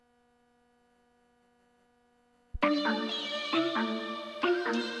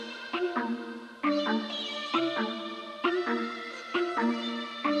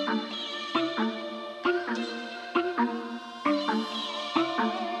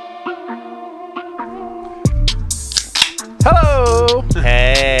Hello.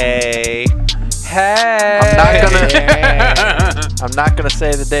 Hey. Hey. I'm not gonna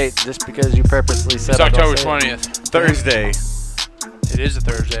say the date just because you purposely said It's I don't October say 20th. Thursday. It is a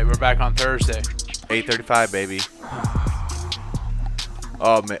Thursday. We're back on Thursday. 8:35, baby.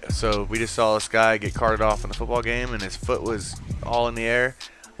 Oh man! So we just saw this guy get carted off in the football game, and his foot was all in the air.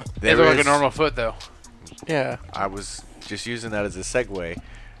 It looked like a normal foot, though. Yeah. I was just using that as a segue.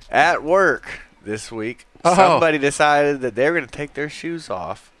 At work this week, Oh. somebody decided that they were going to take their shoes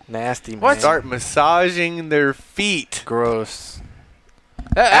off. Nasty, man. What? Start massaging their feet. Gross.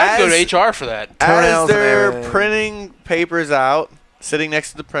 I'd go to HR for that. As Toenails and they're everything. printing papers out, sitting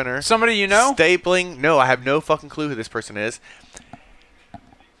next to the printer. Somebody you know? Stapling. No, I have no fucking clue who this person is.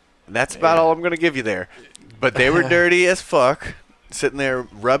 That's about all I'm going to give you there. But they were dirty as fuck, sitting there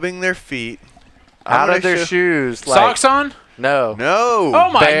rubbing their feet. Out of their shoes. Like, Socks on? No. No. Oh,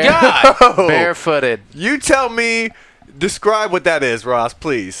 my Bare- God. No. Barefooted. You tell me, describe what that is, Ross,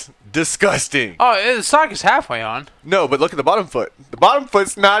 please. Disgusting. Oh, the sock is halfway on. No, but look at the bottom foot. The bottom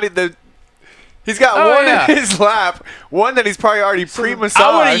foot's not even... He's got Oh, one yeah. in his lap, one that he's probably already pre-massaged.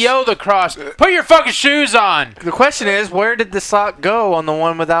 I would have yelled across, put your fucking shoes on. The question is, where did the sock go on the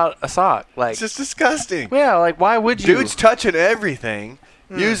one without a sock? Like, It's just disgusting. yeah, like why would you? Dude's touching everything,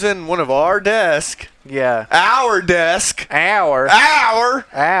 using one of our desk. Yeah. Our desk. Hour.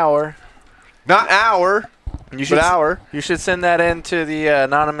 Not hour, You should but hour. You should send that into the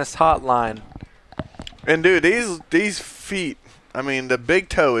anonymous hotline. And dude, these feet, I mean, the big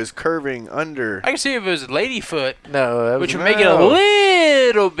toe is curving under. I can see if it was a lady foot, No, that was, which would make it a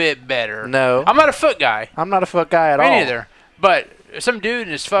little bit better. No. I'm not a foot guy. I'm not a foot guy at Me all. neither. But some dude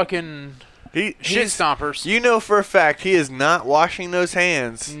in his fucking shit He's, stompers. you know for a fact he is not washing those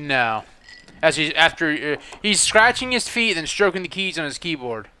hands. No. As he's scratching his feet and stroking the keys on his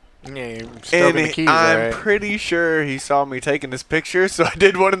keyboard. Yeah, you're And stroking the keys, I'm right? pretty sure he saw me taking this picture, so I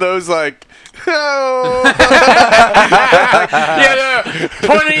did one of those like, oh. Yeah, they're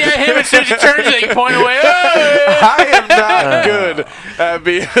pointing at him as soon as he turns it, he point away. Oh! I am not good at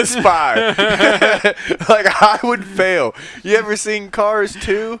being a spy. Like, I would fail. You ever seen Cars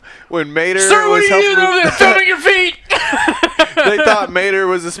 2 when Mater Sir, what was are you doing over there? helping? Filming your feet. They thought Mater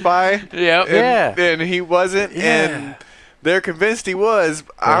was a spy. Yep. And he wasn't. Yeah. And they're convinced he was.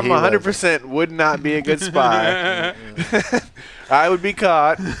 I'm he 100% would not be a good spy. I would be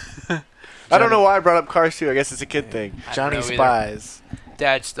caught. I don't know why I brought up Cars 2. I guess it's a kid thing. Johnny know either. Spies.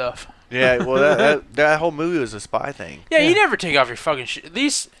 Dad stuff. Yeah, well, that whole movie was a spy thing. Yeah, you never take off your fucking shoes. At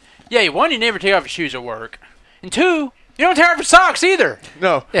least, yeah, one, you never take off your shoes at work. And two, you don't take off your socks either.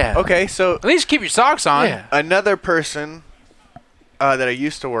 No. Yeah. Okay, so At least keep your socks on. Yeah. another person that I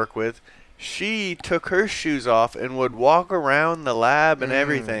used to work with, she took her shoes off and would walk around the lab and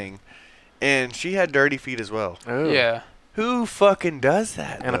everything. And she had dirty feet as well. Ooh. Yeah. Who fucking does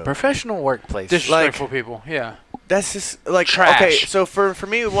that? In a though? professional workplace. Disrespectful people. Yeah. That's just like Trash. Okay, so for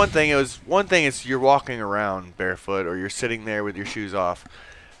me, one thing is you're walking around barefoot or you're sitting there with your shoes off.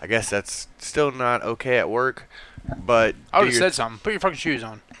 I guess that's still not okay at work, but I would do have your- said something. Put your fucking shoes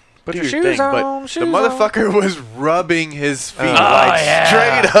on. Put do your your shoes thing, but on. the shoes on. motherfucker was rubbing his feet Oh, like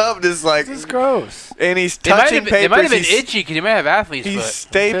yeah. straight up, just like, This is gross. and he's They might touching have been, papers. they might have been he's, itchy because he might have athlete's he's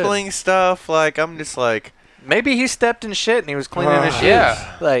foot. stapling stuff. Like I'm just like, Maybe he stepped in shit and he was cleaning his shoes.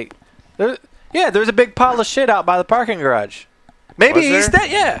 Yeah. Like, there's a big pile of shit out by the parking garage. Maybe Was he there? stepped.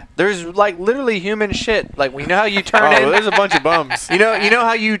 Yeah. There's like literally human shit. Like we know how you turn oh, in. there's a bunch of bums. You know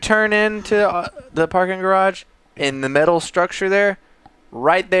how you turn into the parking garage in the metal structure there.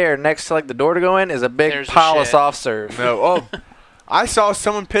 Right there, next to like the door to go in, is a big There's the pile of shit. soft serve. No, I saw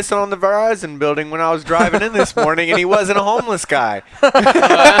someone pissing on the Verizon building when I was driving in this morning, and he wasn't a homeless guy. He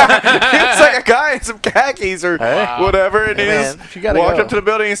was like a guy in some khakis or Hey. whatever, and Hey, he man, just if you gotta walked go. up to the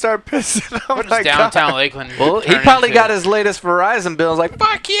building and started pissing. I'm What like, does downtown God. Lakeland Well, he turn probably into? got his latest Verizon bill. And was like,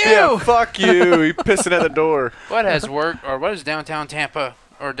 "Fuck you." Yeah, fuck you. He pissing at the door. What has what does downtown Tampa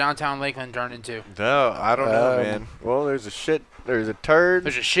or downtown Lakeland turned into? No, I don't know, man. Well, there's a shit. There's a turd.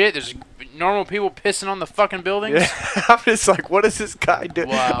 There's a shit. There's normal people pissing on the fucking buildings. Yeah, I'm just like, what is this guy doing?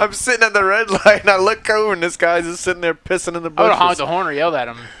 Wow. I'm sitting at the red light, and I look over, and this guy's just sitting there pissing in the I would have honked bushes. the horn or yelled at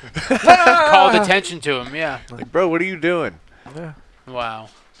him. Called attention to him, yeah. Like, bro, what are you doing? Wow.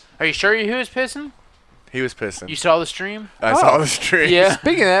 Are you sure he was pissing? He was pissing. You saw the stream? I saw the stream. Yeah.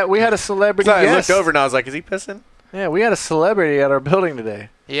 Speaking of that, we had a celebrity So I guest. looked over, and I was like, is he pissing? Yeah, we had a celebrity at our building today.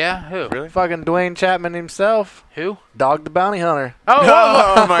 Yeah, who? Really? Fucking Dwayne Chapman himself. Who? Dog the Bounty Hunter. Oh,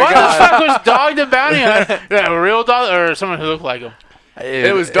 Oh, my what God. the fuck was Dog the Bounty Hunter? Yeah, a real dog or someone who looked like him?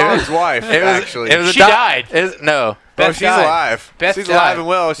 It was Dog's wife, actually. It was a She dog- died. No. Oh, Beth she's died. alive. Beth she's died. alive and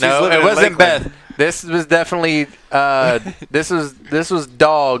well. She's No, living it in wasn't Lakeland. Beth. This was definitely this was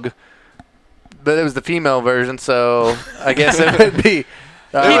Dog, but it was the female version, so I guess it would be.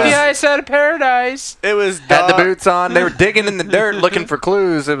 Keep the ice out of paradise. It was Had the Dog. boots on. They were digging in the dirt looking for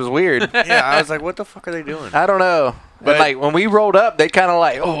clues. It was weird. Yeah, I was like, what the fuck are they doing? I don't know. But- But like when we rolled up, they kind of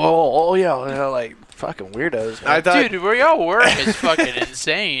like, oh yeah, like fucking weirdos. Man. I thought Dude, where y'all work is fucking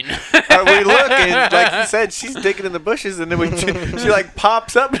insane. we look and like you said, she's digging in the bushes, and then she like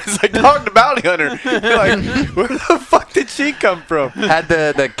pops up and it's like Dog the Bounty Hunter. You're like, where the fuck did she come from? Had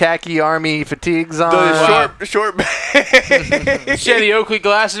the khaki army fatigues on. The short bag. She had the Oakley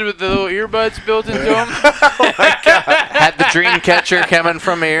glasses with the little earbuds built into them. Had the dream catcher coming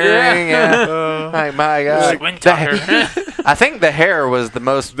from the earring. Yeah. Like my God. Wind Tucker. I think the hair was the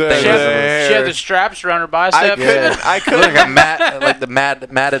most. The thing. She hair. had the straps around her I bicep. couldn't. I Looked couldn't. like a like the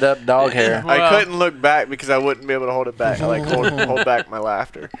matted up dog hair. I Wow. couldn't look back because I wouldn't be able to hold it back. I like hold back my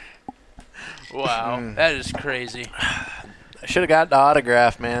laughter. Wow, that is crazy. I should have got the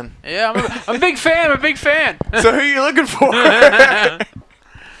autograph, man. Yeah, I'm a big fan. I'm a big fan. So who are you looking for?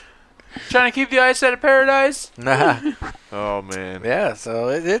 Trying to keep the ice out of paradise. Nah. Oh man. Yeah, so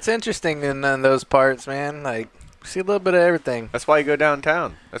it's interesting in those parts, man. Like, see a little bit of everything. That's why you go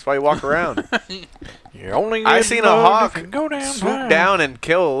downtown. That's why you walk around. You're only I getting seen a low hawk if you go down. Swoop down and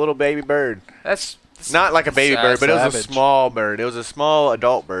kill a little baby bird. That's Not like a baby bird, but it was a Savage. small bird. It was a small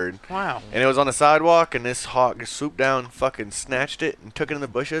adult bird. wow. And it was on the sidewalk, and this hawk just swooped down, fucking snatched it, and took it in the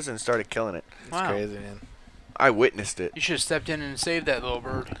bushes and started killing it. It's Wow. crazy, man. I witnessed it. You should have stepped in and saved that little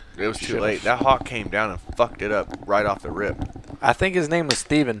bird. It was too Should've. late. That hawk came down and fucked it up right off the rip. I think his name was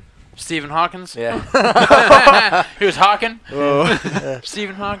Steven. Stephen Hawkins. Yeah. He was Hawking. Oh.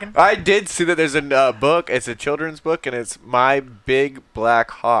 Stephen Hawking. I did see that there's a book. It's a children's book, and it's My Big Black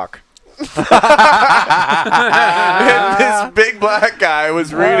Hawk. And this big black guy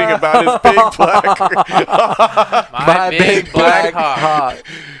was reading about his big black hawk. My big black hawk.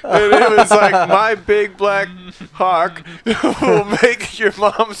 And it was like, my big black hawk will make your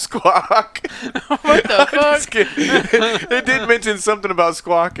mom squawk. What the I'm fuck? just kidding. It did mention something about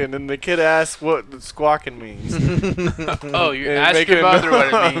squawking, and the kid asked what squawking means. Oh, you're And asking making a about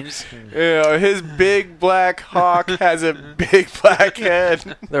what noise. it means. Yeah, his big black hawk has a big black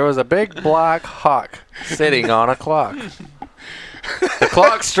head. There was a big black hawk sitting on a clock. The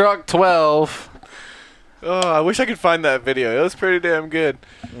clock struck 12. Oh, I wish I could find that video. It was pretty damn good.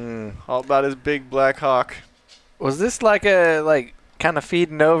 Mm. All about his big black hawk. Was this like kind of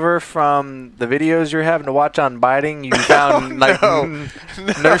feeding over from the videos you're having to watch on biting? You found no.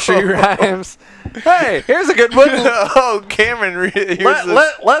 nursery rhymes. Hey, here's a good one. Oh, Cameron, here's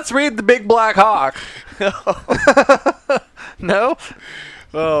Let's read the big black hawk. No?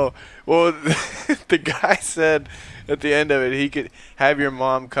 Oh, well, the guy said at the end of it he could have your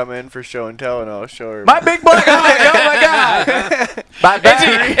mom come in for show and tell, and I'll show her. My big black hawk. Oh my God.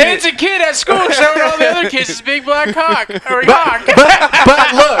 It's a kid at school showing all the other kids his big black hawk. Or hawk.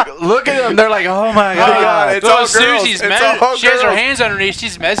 But look at them. They're like, oh my God, God. it's all girls. Susie's It's all she has her girls. hands underneath.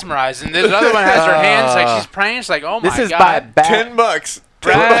 She's mesmerized. And the other one has her hands like she's praying. She's like, oh my This is God. by $10.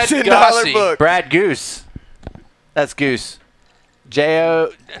 Brad $10 Gossey. book. Brad Goose. That's Goose.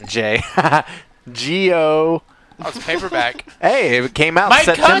 G-O. Oh, it's paperback. Hey, it came out My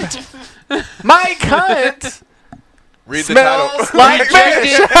September. cunt. My cunt Read the smells title. like Rejected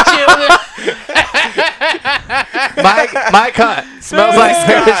fish. children. My cunt smells like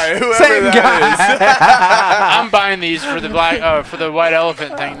Guy, fish. whoever Same that guy. I'm buying these for the for the white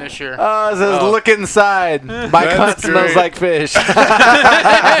elephant thing this year. Oh, it says Oh. look inside. My cunt That's smells great. like fish.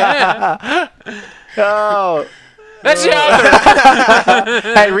 Oh. That's the author.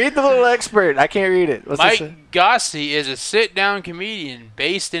 Hey, read the little expert. I can't read it. What's this? Mike Gossey is a sit-down comedian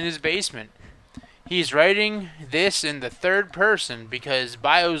based in his basement. He's writing this in the third person because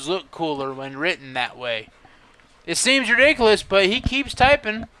bios look cooler when written that way. It seems ridiculous, but he keeps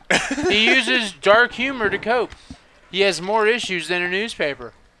typing. He uses dark humor to cope. He has more issues than a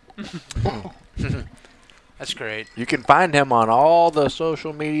newspaper. That's great. You can find him on all the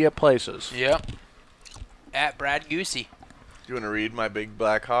social media places. Yep. At Brad Goosey. You want to read My Big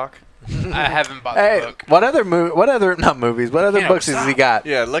Black Hawk? I haven't bought Hey, the book. what other not movies? What other You know, books has he got?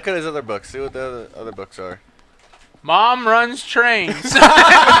 Yeah, look at his other books. See what the other books are. Mom runs trains. On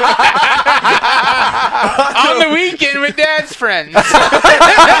the weekend with Dad's friends.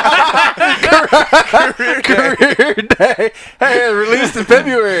 Career day. Hey, released in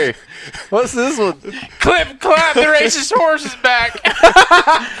February. What's this one? Clip clop, the racist horse is back.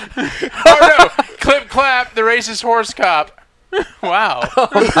 Oh no, clip clap, the racist horse cop. Wow.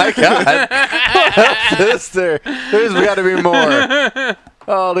 Oh my God. What else is there? There's got to be more.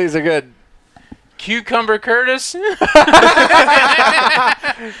 Oh, these are good. Cucumber Curtis.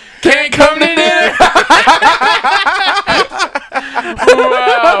 Can't come to dinner.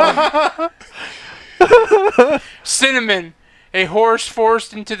 Wow. Cinnamon, a horse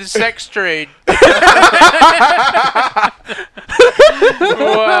forced into the sex trade.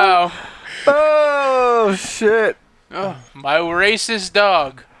 Wow. Oh, shit. Oh, my racist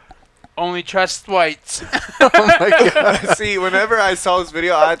dog only trusts whites. Oh my God. See, whenever I saw this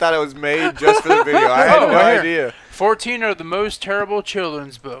video, I thought it was made just for the video. I had no idea. 14 are the most terrible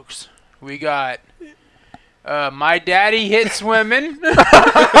children's books. We got My Daddy Hits Women,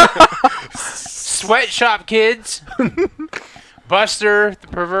 Sweatshop Kids, Buster the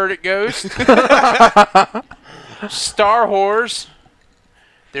Perverted Ghost, Star Whores,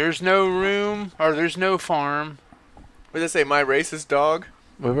 There's No Room, or There's No Farm. What did they say? My racist dog?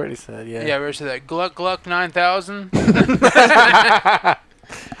 We've already said, yeah. Yeah, we already said that. Gluck Gluck 9000.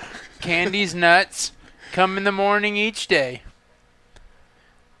 Candy's Nuts. Come in the morning each day.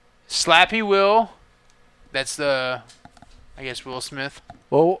 Slappy Will. That's I guess Will Smith.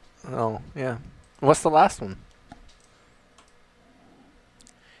 Well, oh, yeah. What's the last one?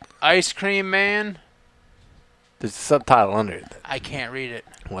 Ice Cream Man. There's a subtitle under it. I can't read it.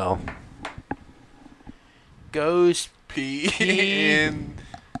 Well. Goes Pee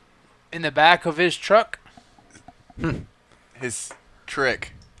in the back of his truck. his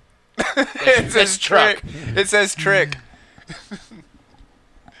trick. It says truck. It says trick.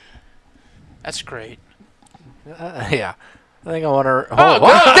 That's great. Yeah. I think I want to... Oh,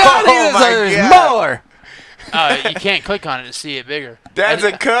 God, oh my there's God. more! You can't click on it to see it bigger. Dad's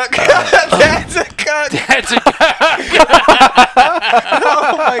a cook. Dad's a cook. That's a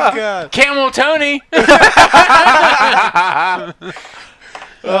Oh my God. Camel Tony.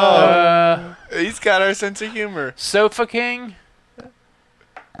 He's got our sense of humor. Sofa King.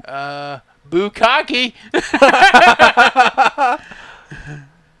 Bukkake.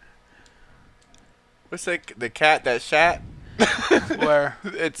 What's that? The cat that shat? Where?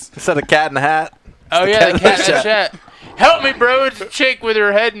 It's Instead of cat in the hat. Oh yeah, the cat that shat. Help me, bro. It's a chick with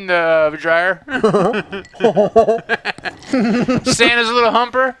her head in the dryer. Santa's little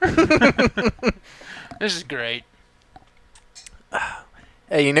humper. This is great.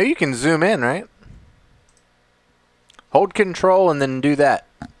 Hey, you know you can zoom in, right? Hold control and then do that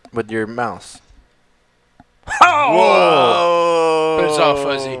with your mouse. whoa. But it's all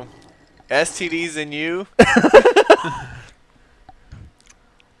fuzzy. STDs and you.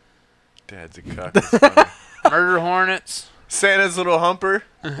 Dad's a cock. That's funny. Murder Hornets. Santa's little humper.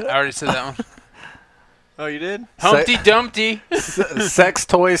 I already said that one. Oh, you did? Humpty Dumpty. Sex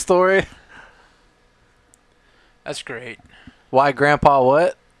toy story. That's great. Why Grandpa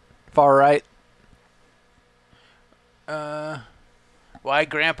what? Far right. Why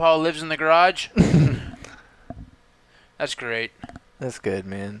Grandpa lives in the garage. That's great. That's good,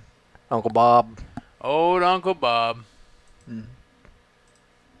 man. Uncle Bob. Old Uncle Bob.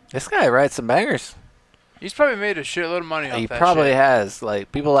 This guy writes some bangers. He's probably made a shitload of money off He that probably shit. has.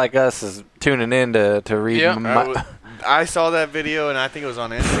 Like, people like us is tuning in to read. Yep. I saw that video and I think it was on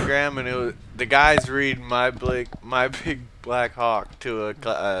Instagram and it was the guys read my big black hawk to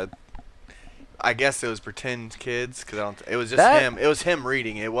a I guess it was pretend kids because it was just him. It was him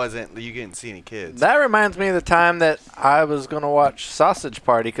reading. It wasn't you didn't see any kids. That reminds me of the time that I was going to watch Sausage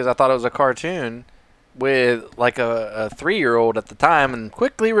Party because I thought it was a cartoon with like a 3-year-old at the time and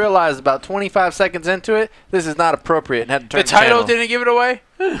quickly realized about 25 seconds into it, this is not appropriate and had to turn The title channel. didn't give it away?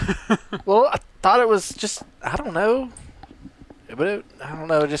 Well, I thought it was just, I don't know. But I don't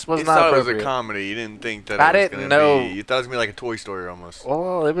know, it just was You not thought it appropriate. was a comedy. You didn't think that I it was didn't gonna know. be. You thought it was going to be like a Toy Story almost.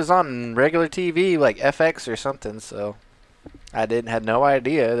 Well, it was on regular TV, like FX or something, so I had no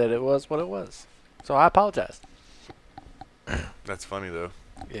idea that it was what it was. So I apologize. That's funny though.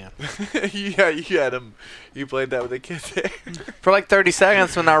 Yeah. Yeah, you had him. You played that with a kid there. For like 30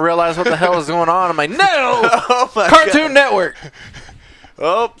 seconds when I realized what the hell was going on, I'm like, no! Oh my Cartoon Network!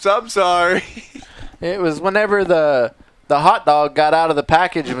 Oops, I'm sorry. It was whenever the hot dog got out of the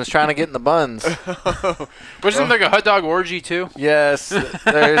package and was trying to get in the buns. Wasn't there like a hot dog orgy too? Yes,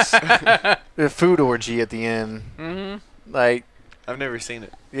 there's a food orgy at the end. Mm-hmm. Like, I've never seen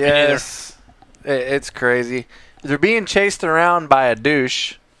it. yes. It's crazy. They're being chased around by a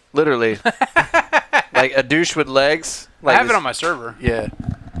douche, literally, like a douche with legs. Like I have it on my server. Yeah.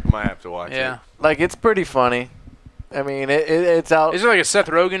 Might have to watch it. Like it's pretty funny. I mean, it's out. Is it like a Seth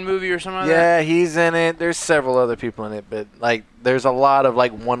Rogen movie or something like that? Yeah, he's in it. There's several other people in it, but like there's a lot of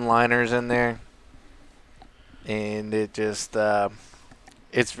like one-liners in there, and it just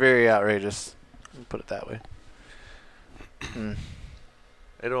it's very outrageous. Put it that way.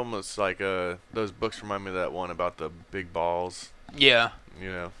 It almost like those books remind me of that one about the big balls. Yeah. You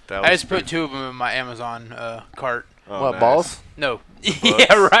know, that I was just put 2 of them in my Amazon cart. Oh, What nice. balls? No.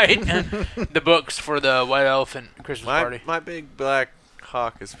 Yeah, right. The books for the White Elephant Christmas party. My big black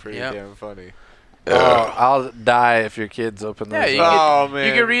hawk is pretty Yep. damn funny. Oh, I'll die if your kids open those. Yeah, you up. Oh man,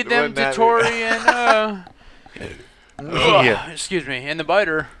 You can read them wouldn't to that be- Tori and Yeah. excuse me, and the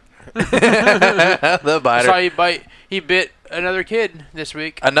biter. The I saw biter. he bit another kid this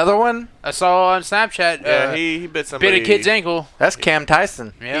week. Another one? I saw on Snapchat. Yeah, he bit somebody. bit a kid's ankle. That's Cam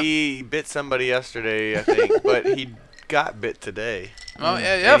Tyson. Yeah. He bit somebody yesterday, I think, but he got bit today. Oh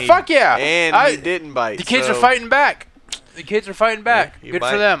yeah, And he- fuck yeah. And he didn't bite. The kids are so- fighting back. The kids are fighting back. Yeah, you Good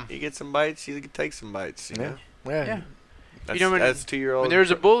bite, for them. You get some bites, you take some bites. You know? Yeah. Yeah. That's, You know, that's 2-year-old. When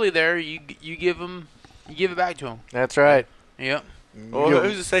there's a bully there, you give it back to him. That's right. Yep. Well,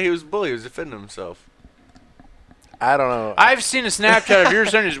 who's to say he was a bully? He was defending himself. I don't know. I've seen a Snapchat of your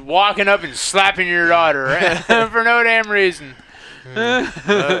son just walking up and slapping your daughter for no damn reason.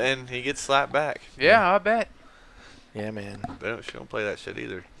 And he gets slapped back. Yeah, I bet. Yeah, man. She don't play that shit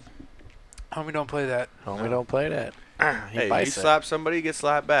either. Homie, don't play that. Homie, don't play that. He Hey, you bites it. slap somebody, you get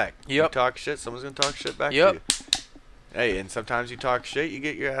slapped back. Yep. You talk shit, someone's gonna talk shit back Yep. to you. Hey, and sometimes you talk shit, you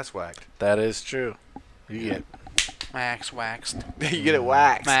get your ass whacked. That is true. You get. My axe waxed. You get it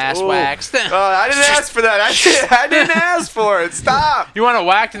waxed. My ass Ooh. waxed. Oh, I didn't ask for that. I didn't ask for it. Stop. You want it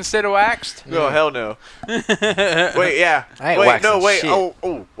whacked instead of waxed? No, hell no. Wait, yeah. I ain't wait, waxing no, wait. shit.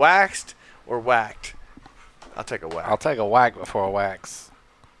 Oh, waxed or whacked? I'll take a whack. I'll take a whack before a wax.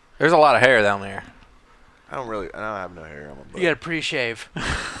 There's a lot of hair down there. I don't have no hair on my butt. You got to pre-shave.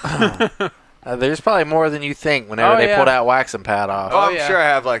 There's probably more than you think whenever Oh, they yeah. pull that waxing pad off. Oh, I'm yeah. sure I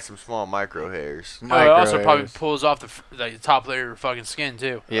have like some small micro hairs. It Micro also probably hairs. pulls off the top layer of your fucking skin,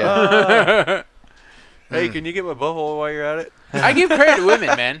 too. Yeah. Hey, can you get my butthole while you're at it? I give credit to women,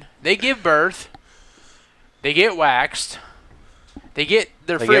 man. They give birth. They get waxed. They get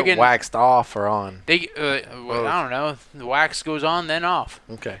their They friggin' get waxed off or on. They I don't know. The wax goes on, then off.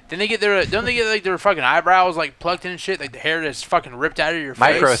 Okay. Then they get don't they get like their fucking eyebrows like plucked in and shit, like the hair that's fucking ripped out of your face.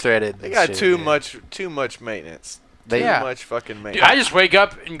 Micro threaded. They got shit, too yeah. much maintenance. They, Yeah. Too much fucking Dude, maintenance. I just wake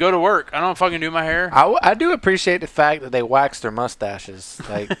up and go to work. I don't fucking do my hair. I do appreciate the fact that they wax their mustaches.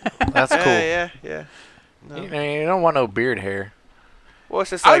 Like that's cool. Yeah. No. You don't want no beard hair. Well,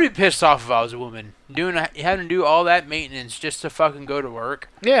 it's just I like would be pissed off if I was a woman having to do all that maintenance just to fucking go to work.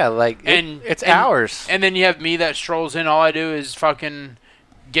 Yeah, like And it's hours. And then you have me that strolls in. All I do is fucking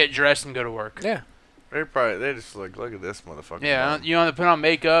get dressed and go to work. Yeah. they just look at this motherfucker. Yeah, you don't have to put on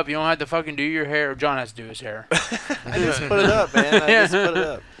makeup. You don't have to fucking do your hair. John has to do his hair. I just put it up, man. I just put it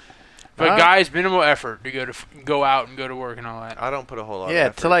up. But guys, minimal effort to go out and go to work and all that. I don't put a whole lot. Yeah,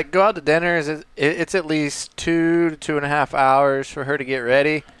 of effort. to like go out to dinners, it's at least 2 to 2.5 hours for her to get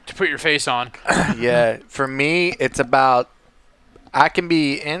ready. To put your face on. Yeah, for me, it's about I can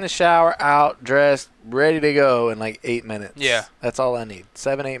be in the shower, out, dressed, ready to go in like 8 minutes. Yeah. That's all I need.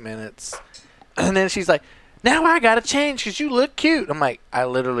 7-8 minutes. And then she's like, "Now I gotta change because you look cute." I'm like, I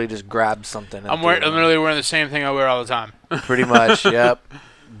literally just grabbed something. and I'm threw it on. literally wearing the same thing I wear all the time. Pretty much, yep.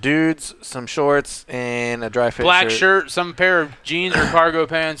 Dudes, some shorts, and a dry fit Black shirt, some pair of jeans or cargo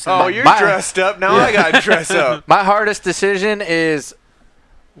pants. Oh, and you're My- dressed up. Now I got to dress up. My hardest decision is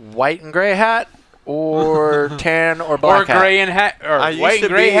white and gray hat or tan or black or gray and hat, or I used white to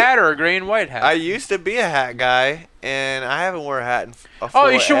and gray be- hat, or a gray and white hat. I used to be a hat guy, and I haven't worn a hat in Oh,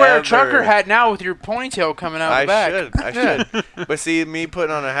 you should wear a forever. trucker hat now with your ponytail coming out I the back. should. But see, me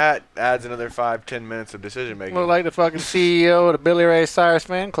putting on a hat adds another 5-10 minutes of decision making. Look like the fucking CEO of the Billy Ray Cyrus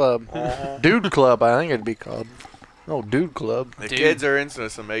fan club. Dude Club, I think it'd be called. Oh, Dude Club. The Dude. kids are into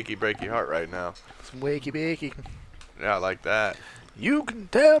some achy breaky heart right now. Some wakey bakey. Yeah, I like that. You can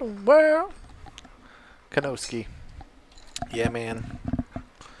tell the world. Kanoski. Yeah, man.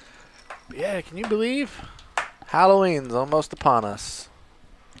 Yeah, can you believe? Halloween's almost upon us.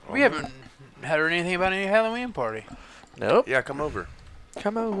 We haven't heard anything about any Halloween party. Nope. Yeah, come over.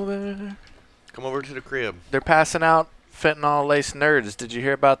 Come over. Come over to the crib. They're passing out fentanyl laced nerds. Did you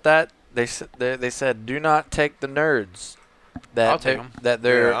hear about that? They said do not take the nerds. I'll take 'em. That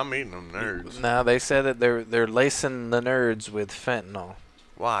they're Yeah, I'm eating them nerds. No, they said that they're lacing the nerds with fentanyl.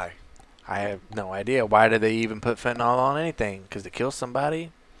 Why? I have no idea. Why did they even put fentanyl on anything? Because it kills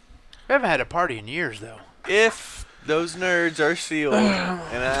somebody? We haven't had a party in years, though. If those nerds are sealed,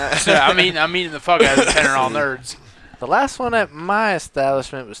 and So, I mean the fuck out of the fentanyl nerds. The last one at my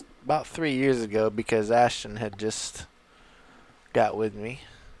establishment was about 3 years ago because Ashton had just got with me.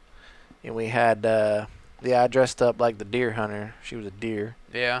 And we had, I dressed up like the deer hunter. She was a deer.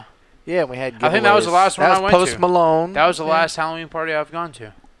 Yeah. Yeah, we had giveaways. I think that was the last one I went to. That was Post Malone. That was the last Halloween party I've gone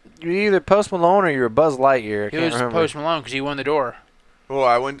to. You were either Post Malone or you were Buzz Lightyear. He was Post Malone because he won the door. well,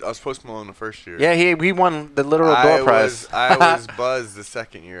 I was Post Malone the first year. Yeah, he won the literal door prize. I was Buzz the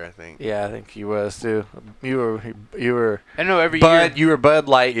second year, I think. Yeah, I think he was too. You were. I know every Bud. year. You were Bud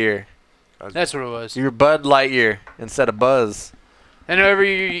Lightyear. That's what it was. You were Bud Lightyear instead of Buzz. I know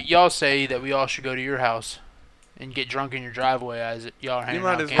every year y'all say that we all should go to your house and get drunk in your driveway as y'all are hanging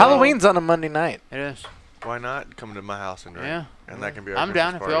might out. as well. Halloween's on a Monday night. It is. Why not come to my house and drink? Yeah. And that can be our I'm Christmas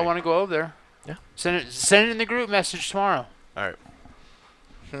down if party. y'all want to go over there. Yeah. Send it in the group message tomorrow. All right.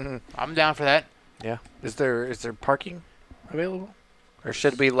 I'm down for that. Yeah. Is there parking available? Or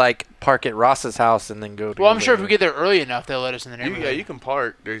should we like park at Ross's house and then go to Well, I'm sure if we get there early enough, they'll let us in the neighborhood. Yeah, you can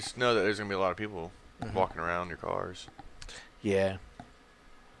park. There's going to be a lot of people walking around your cars. Yeah.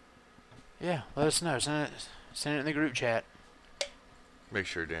 Yeah, let us know. Send it in the group chat. Make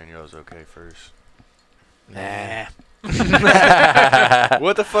sure Danielle's okay first. Nah.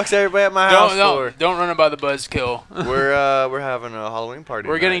 What the fuck's everybody at my house for? Don't run it by the buzzkill. We're having a Halloween party.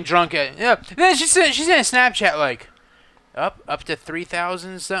 We're getting drunk at Then she sent a Snapchat like up to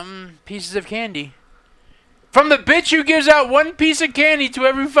 3,000 something pieces of candy from the bitch who gives out one piece of candy to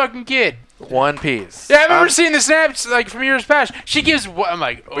every fucking kid. One piece. Yeah, I remember seeing the snaps like from years past. She gives I'm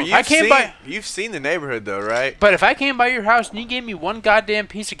like, oh, But I came by. You've seen the neighborhood though, right? But if I came by your house and you gave me one goddamn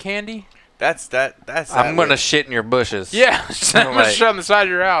piece of candy, That's I'm gonna shit in your bushes. yeah, I'm gonna shit on the side of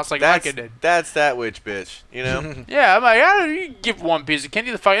your house like that's, Micah did. That's that witch bitch, you know? Yeah, I'm like, you give one piece of candy.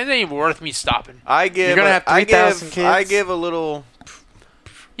 The fuck, it ain't even worth me stopping. I give. You're gonna have 3,000 kids? I give a little.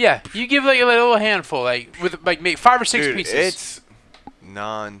 Yeah, you give like a little handful, like with like maybe 5 or 6 Dude, pieces.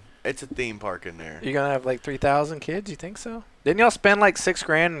 It's a theme park in there. You're gonna have like 3,000 kids? You think so? Didn't y'all spend like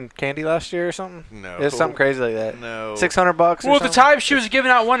 $6,000 in candy last year or something? No. It's something crazy like that. No. $600. Well, or at the something? time she was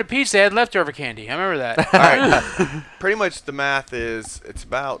giving out one apiece, they had leftover candy. I remember that. All right. Pretty much the math is it's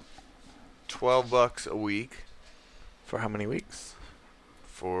about $12 a week For how many weeks?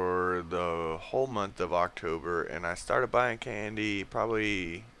 for the whole month of October, and I started buying candy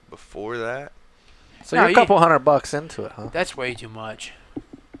probably before that. So No, you're a couple $100 into it, huh? That's way too much.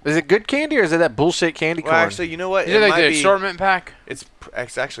 Is it good candy or is it that bullshit candy Well, corn? actually, you know what? Is it like the assortment pack? It's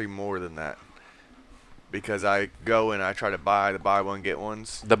actually more than that. Because I go and I try to buy the buy one get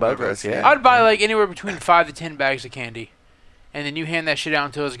ones. The whenever I BOGOs, see yeah. it. I'd buy like anywhere between 5 to 10 bags of candy, and then you hand that shit out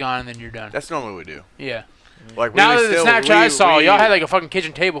until it's gone, and then you're done. That's normally what we do. Yeah. Like Now we that the still, Snapchat I saw, y'all had like a fucking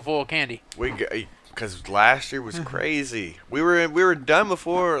kitchen table full of candy. Because last year was crazy. We were done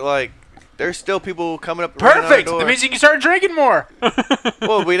before. Like there's still people coming up. Perfect. That means you can start drinking more.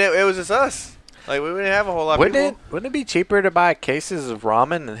 Well, it was just us. Like we didn't have a whole lot of people. Wouldn't it be cheaper to buy cases of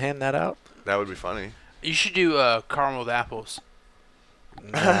ramen and hand that out? That would be funny. You should do carameled apples.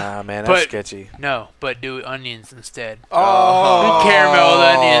 Nah, man, that's But- sketchy. No, but do onions instead. Oh.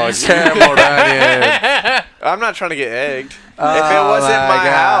 Carameled onions. Carameled onions. I'm not trying to get egged. If it Oh wasn't my my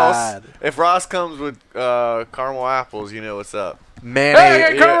house, God. if Ross comes with caramel apples, you know what's up. Mayonnaise, Hey, I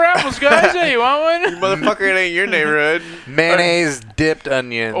got caramel apples, guys. Hey, you want one? Motherfucker, it ain't your neighborhood. mayonnaise dipped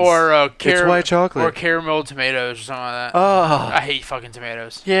onions. Or It's white chocolate. Or caramel tomatoes or something like that. Oh, I hate fucking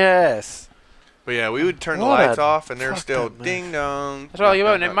tomatoes. yes. But yeah, we would turn the What lights a off, and they're fucked still up man. ding dong. That's what I like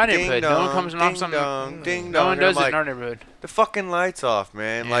about in my ding neighborhood. No one dong, comes and knocks ding on the- dong, ding No dong. one And I'm does it in like, our neighborhood. the fucking lights off,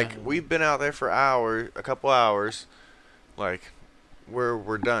 man. Yeah. Like we've been out there for a couple hours. Like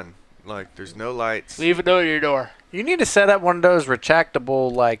we're done. Like there's no lights. Leave a note at your door. You need to set up one of those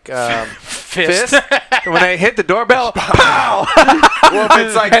retractable, like, Fist. when they hit the doorbell, pow! Well, if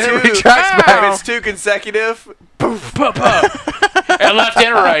it's like And it two, retracts if back. it's two consecutive, And left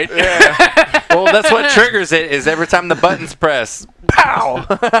and right. yeah. Well, that's what triggers it, is every time the button's pressed, pow!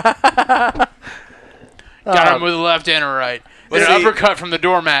 Got him with a left and a right. Then Well, an see- uppercut from the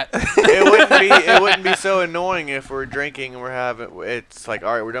doormat. it wouldn't be so annoying if we're drinking and it's like,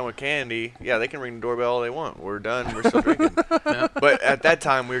 all right, we're done with candy. Yeah, they can ring the doorbell all they want. We're done. We're still drinking. But at that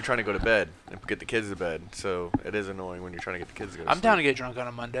time, we were trying to go to bed and get the kids to bed. So it is annoying when you're trying to get the kids to go to I'm sleep. down to get drunk on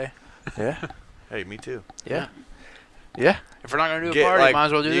a Monday. Yeah, Hey, me too. yeah. Yeah. If we're not gonna do a party, might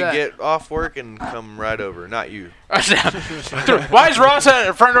as well do that. You get off work and come right over. Not you. Why is Ross at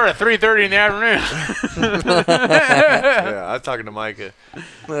the front door at 3:30 in the afternoon? Yeah, I'm talking to Micah.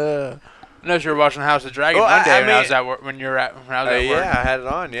 Unless you were watching House of the Dragon one day when I was at work. When I was at work. Yeah, I had it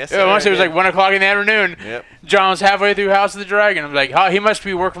on. Yes. Yeah, once it was like 1 o'clock in the afternoon. Yep. John was halfway through House of the Dragon. I'm like, oh, he must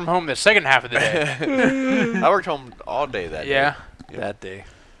be working from home the second half of the day. I worked home all day that day. Yeah. Yep. That day.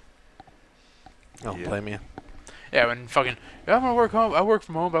 Don't blame you. Yeah, when fucking, I'm gonna work home. I work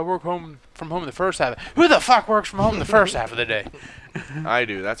from home. But I work from home the first half. Who the fuck works from home the first half of the day? I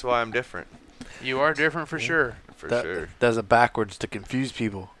do. That's why I'm different. You are different for sure. For sure. Does it backwards to confuse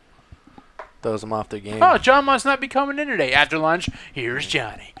people. Throws them off their game. Oh, John must not be coming in today. After lunch, here's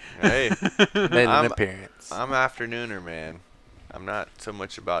Johnny. Hey. Made an appearance. I'm afternooner, man. I'm not so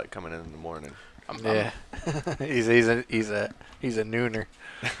much about coming in the morning. Yeah. he's a nooner.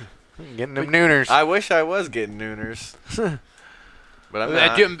 Getting them nooners. I wish I was getting nooners. But I'm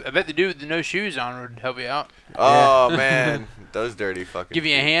not. I bet the dude with the no shoes on would help you out. Oh, man. Those dirty fucking Give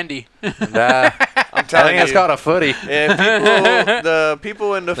you a handy. Nah. I'm telling you. It's called a footy. The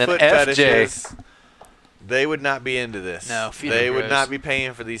people in the An foot FJ. fetishes, they would not be into this. No, feet they are would gross. not be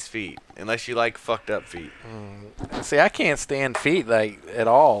paying for these feet unless you like fucked up feet. See, I can't stand feet like at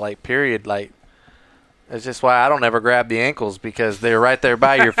all. Like period. Like it's just why I don't ever grab the ankles because they're right there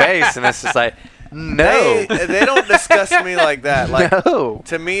by your face, and it's just like no. They don't disgust me like that. Like no.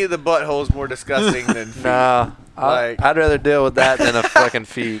 to me, the butthole's more disgusting than feet. Nah. Like- I'd rather deal with that than a fucking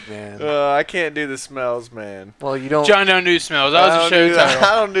feet, man. I can't do the smells, man. Well, you don't. John don't do smells. That was a show title.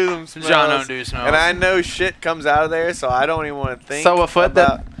 I don't do them smells. John don't do smells. And I know shit comes out of there, so I don't even want to think. So a foot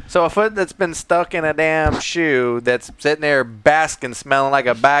about, a foot that's been stuck in a damn shoe that's sitting there basking, smelling like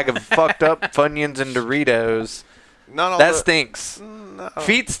a bag of fucked up Funyuns and Doritos. not all That the- stinks. No.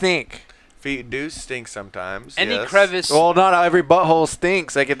 Feet stink. Feet do stink sometimes. Any yes. crevice. Well, not every butthole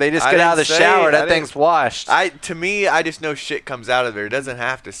stinks. Like if they just I get out of the didn't say- shower, I that didn't- thing's washed. To me, I just know shit comes out of there. It doesn't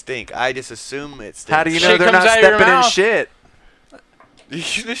have to stink. I just assume it stinks. How do you know Shit they're comes not out of your stepping in mouth. shit?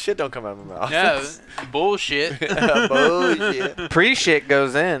 This shit don't come out of my mouth. Yeah, bullshit. Bullshit. Pre-shit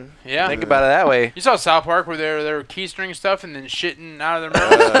goes in. Yeah. Think about it that way. You saw South Park where they were keystring stuff and then shitting out of their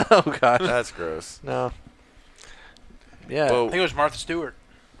mouth? Oh gosh. That's gross. No. Yeah. Well, I think it was Martha Stewart.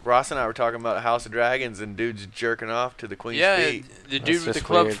 Ross and I were talking about House of Dragons and dudes jerking off to the Queen's Yeah, feet. the That's dude with the just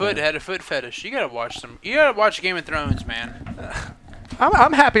club weird, foot man. had a foot fetish. You gotta watch Game of Thrones, man.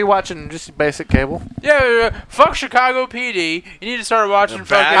 I'm happy watching just basic cable. Yeah, fuck Chicago PD. You need to start watching The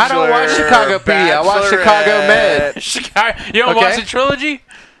fucking. I don't watch Chicago PD. I watch Chicago Med. Chicago. You don't Okay. watch the trilogy?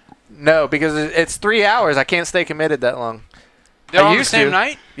 No, because it's 3 hours. I can't stay committed that long. They're I all on the used same to.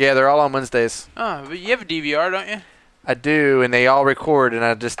 night. Yeah, they're all on Wednesdays. Oh, but you have a DVR, don't you? I do, and they all record, and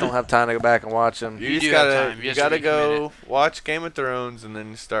I just don't have time to go back and watch them. You You just do have gotta, time. You you just have gotta to be go watch Game of Thrones and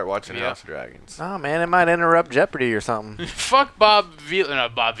then start watching Yeah. House of Dragons. Oh man, it might interrupt Jeopardy or something. Fuck Bob Vila. No,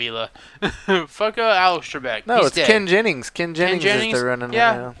 Bob Vila. Fuck Alex Trebek. No, He's it's dead. Ken Jennings. Ken Ken Jennings, Jennings. is the running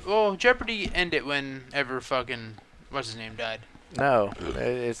Yeah. it now. Well, Jeopardy ended whenever fucking what's his name died. No,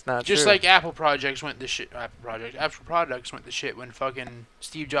 it's not Just true. like Apple Products went to shit. Apple Products went to shit when fucking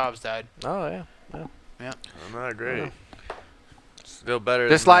Steve Jobs died. Oh yeah. I'm not great. Still better.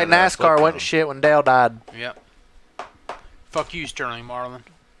 Just than like that, flip NASCAR went phone. to shit when Dale died. Yep. Fuck you, Sterling Marlin.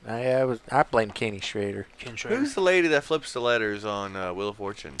 I blame Kenny Schrader. Ken Schrader. Who's the lady that flips the letters on Wheel of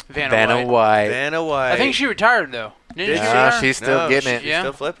Fortune? Vanna White. White. Vanna White. I think she retired though. Didn't she? Did she? retire? She's still No, getting it. She's Yeah.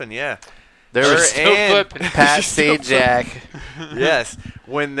 still flipping, yeah. There Her was still and flipping. Pat She's still Sajak. yes.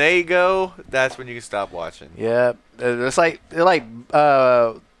 When they go, that's when you can stop watching. Yep. It's like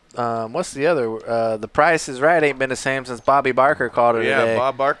what's the other? The Price is Right ain't been the same since Bobby Barker called it Yeah, today.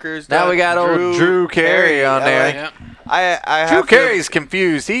 Bob Barker's Now done. we got old Drew Carey on there. Yep. I Drew have Carey's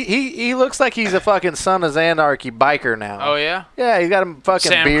confused. He looks like he's a fucking Son of Anarchy biker now. Oh yeah. Yeah, he's got a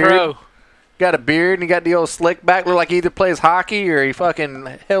fucking Sam beard. Crow. Got a beard and he got the old slick back. Look like he either plays hockey or he fucking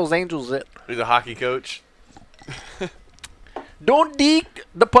Hell's Angels it. He's a hockey coach. Don't deke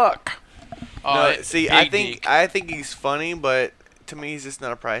the puck. Oh, No, see, I think he's funny, but to me, he's just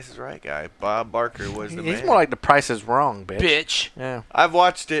not a Price is Right guy. Bob Barker was the He's man. more like the Price is Wrong, bitch. bitch. Yeah, I've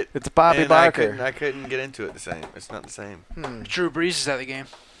watched it. it's Bobby and Barker. I couldn't get into it the same. It's not the same. Drew Brees is at the game.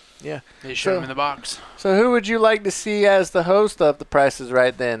 Yeah. They showed So- him in the box. So who would you like to see as the host of The Price is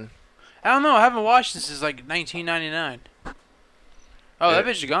Right then? I don't know. I haven't watched this since like 1999. Oh, that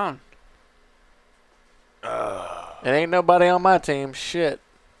Yeah. bitch is gone. It ain't nobody on my team. Shit.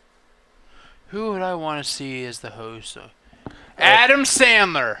 Who would I want to see as the host? Adam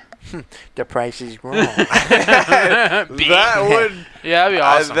Sandler. The Price is Wrong. That would Yeah, that'd be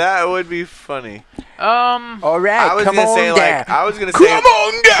awesome. that would be funny. All right, I was come gonna on say down. like I was gonna Come say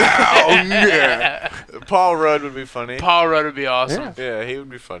on down. Yeah. Paul Rudd would be funny. Paul Rudd would be awesome. Yeah, he would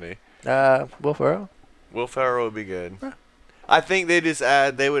be funny. Will Ferrell. Will Ferrell would be good. I think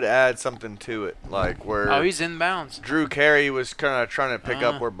they would add something to it, like where Oh, he's in bounds. Drew Carey was kind of trying to pick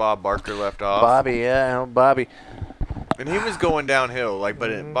up where Bob Barker left off. Bobby, Bobby. And he was going downhill, like,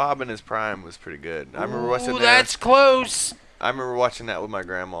 but Bob in his prime was pretty good. I remember watching that. That's close. I remember watching that with my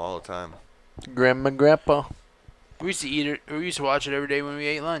grandma all the time. Grandma and Grandpa. We used to eat it. We used to watch it every day when we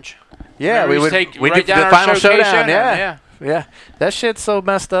ate lunch. Yeah, Remember, we used would. to take We right did down the our final showcase showdown. Yeah. Yeah. That shit's so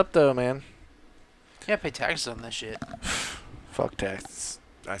messed up though, man. Yeah, pay taxes on that shit. Fuck taxes.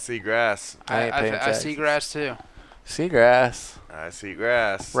 I see grass. I ain't paying I taxes. see grass too. Seagrass. I see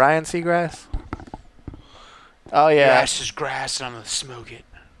grass. Ryan Seagrass. Oh yeah. Grass is grass, and I'm gonna smoke it.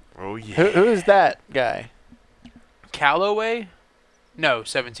 Oh yeah. Who is that guy? Callaway? No,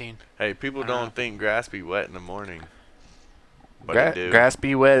 17. Hey, people don't think grass be wet in the morning. But it do. Grass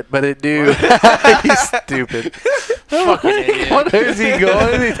be wet, but it do. He's stupid. Fucking idiot. What is he going?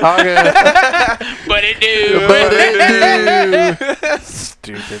 What is he talking about? But it do. But it do.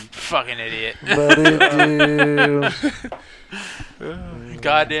 Stupid. Fucking idiot. But it do.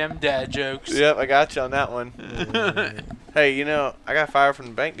 Goddamn dad jokes. Yep, I got you on that one. Hey, I got fired from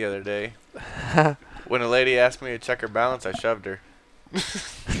the bank the other day. When a lady asked me to check her balance, I shoved her.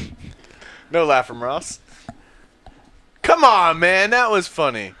 No laugh from Ross. Come on, man, that was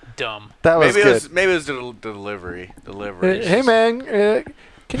funny. Dumb. That was good. Maybe it was the delivery. Hey man,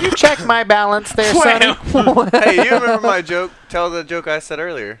 can you check my balance there, Sonny? Hey, you remember my joke? Tell the joke I said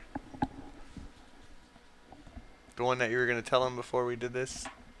earlier. The one that you were going to tell him before we did this?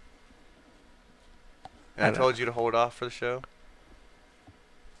 And I told you to hold off for the show?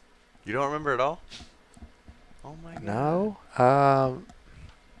 You don't remember at all? Oh my god. No.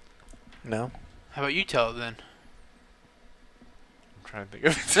 No. How about you tell it then? I'm trying to think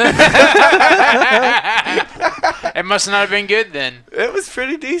of it. It must not have been good then. It was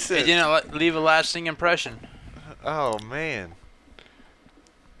pretty decent. It didn't leave a lasting impression. Oh man.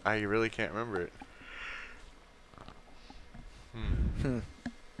 I really can't remember it.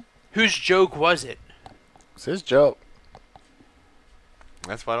 Whose joke was it? It's his joke.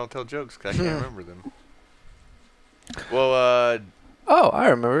 That's why I don't tell jokes, because I can't remember them. Well, Oh, I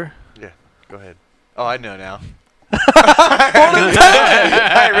remember. yeah, go ahead. Oh, I know now.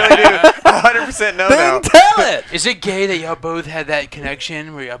 I really do. 100% know now. Then tell it. Is it gay that y'all both had that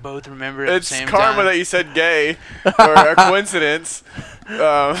connection where y'all both remember at It's the same karma time? that you said gay, or a coincidence.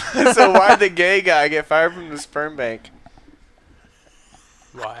 So why did the gay guy get fired from the sperm bank?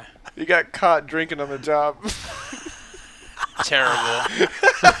 Why? He got caught drinking on the job. Terrible.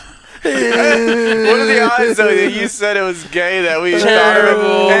 What are the odds, though, that you said it was gay that we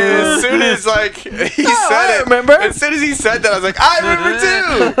Terrible. And as soon as, like, he said I it. remember. As soon as he said that, I was like, I remember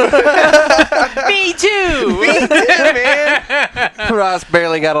too. Me too. Me too, man. Ross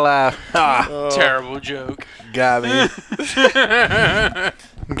barely got a laugh. Terrible joke. Got me.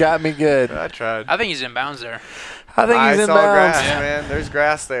 Got me good. I tried. I think he's in bounds there. I think he's in saw bounds. grass, man. There's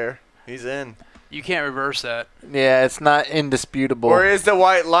grass there. He's in. You can't reverse that. Yeah, it's not indisputable. Or is the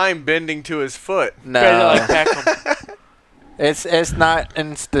white line bending to his foot? Better No, like Beckham. it's not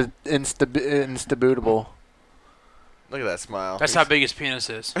instabutable. Look at that smile. That's how big his penis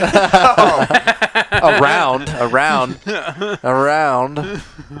is. Around.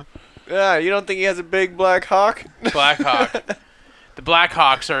 Yeah, you don't think he has a big black hawk? Black Hawk. The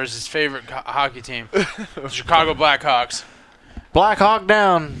Blackhawks are his favorite hockey team. The Chicago Blackhawks. Black Hawk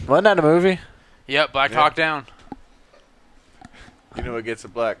Down. Wasn't that a movie? Yep, Black Yeah. Hawk down. You know what gets a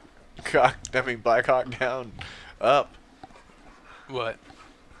black hawk down? Up. What?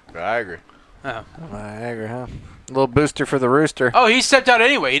 Viagra. Oh. Niagara, huh? A little booster for the rooster. Oh, he stepped out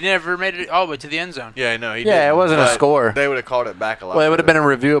anyway. He never made it all the way to the end zone. Yeah, I know. He Yeah, didn't, it wasn't a but score. They would have called it back a lot. Well, it would have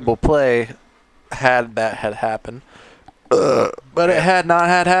further. been a reviewable play had that had happened. But it had not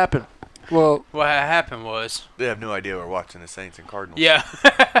had happened. Well, What happened was... They have no idea we're watching the Saints and Cardinals. Yeah.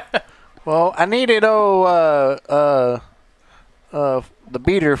 I needed the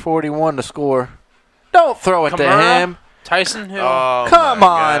beater 41 to score. Don't throw it to Kamara? him. Tyson Hill. Oh, Come my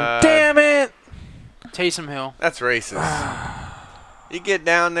on, God. damn it. Taysom Hill. That's racist. You get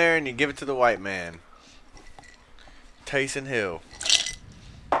down there and you give it to the white man. Taysom Hill.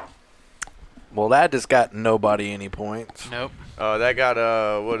 Well, that just got nobody any points. Nope. That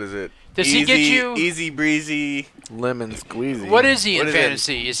got what is it? Does he get you... Easy breezy Lemon squeezy. What is he What in is it?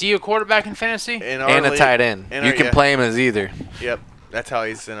 fantasy? Is he a quarterback in fantasy? in our And a league. tight end. In You our- can yeah. play him as either, Yep, that's how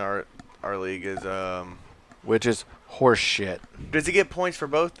he's in our league. Is which is horse shit. does he get points for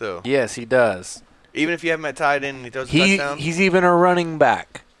both though? Yes, he does. Even if you have him at tight end and he throws a touchdown? He's even a running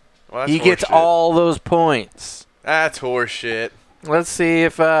back. Well, that's he gets horseshit. all those points. That's horseshit. Let's see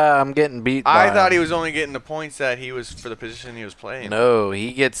if I'm getting beat by I thought he him. was only getting the points that he was for the position he was playing. No,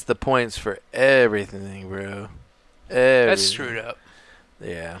 he gets the points for everything, bro. That's screwed up.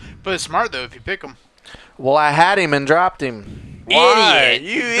 Yeah. But it's smart, though, if you pick him. Well, I had him and dropped him. Why? Idiot.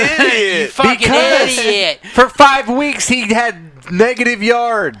 You idiot. You fucking Because idiot. for 5 weeks he had negative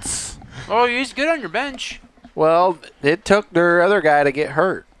yards. Oh, he's good on your bench. Well, it took their other guy to get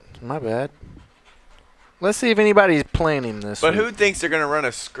hurt. My bad. Let's see if anybody's playing him this But week. who thinks they're going to run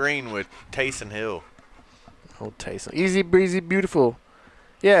a screen with Taysom Hill? Oh, Taysom. Easy breezy, beautiful.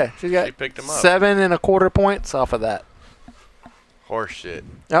 Yeah, she got She picked him up. 7.25 points off of that. Horseshit.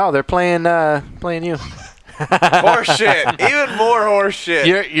 Oh, they're playing you. Horseshit. Even more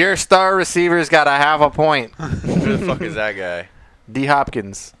horseshit. Your star receiver's got a half a point. Who the fuck is that guy? D.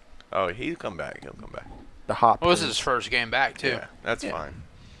 Hopkins. Oh, he'll come back. He'll come back. The Hopkins. Well, this is his first game back, too. Yeah, that's fine.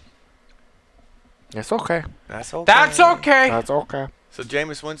 It's okay. That's okay. That's okay. That's okay. So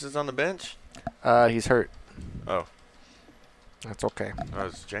Jameis Winston's on the bench? He's hurt. Oh. That's okay. Oh,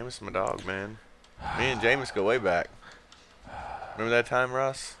 it's Jameis my dog, man. Me and Jameis go way back. Remember that time,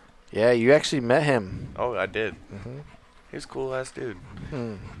 Russ? Yeah, you actually met him. Oh, I did. Mm-hmm. He's a cool-ass dude.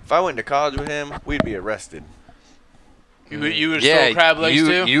 Hmm. If I went to college with him, we'd be arrested. You would have stole crab legs,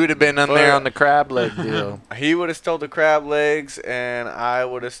 too? You would have been on there on the crab leg deal. He would have stole the crab legs, and I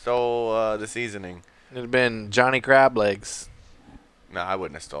would have stole the seasoning. It would have been Johnny Crab Legs. No, I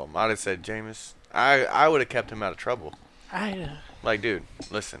wouldn't have stolen him. I'd have said, Jameis, I would have kept him out of trouble. Like, dude,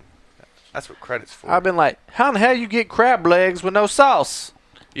 listen. That's what credit's for. I've been like, how in the hell you get crab legs with no sauce?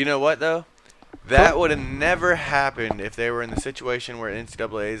 You know what, though? That would have never happened if they were in the situation where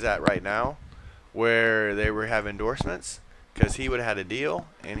NCAA is at right now, where they were have endorsements, because he would have had a deal,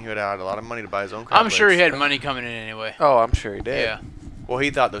 and he would have had a lot of money to buy his own crab I'm sure he legs. had money coming in anyway. Oh, I'm sure he did. Yeah. Well,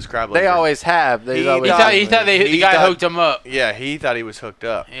 he thought those crab legs They were- always have. They He always He thought the guy thought- hooked him up. Yeah, he thought he was hooked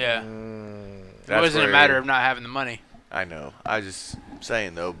up. Yeah. Mm, It That's wasn't a where- matter of not having the money. I know. I was just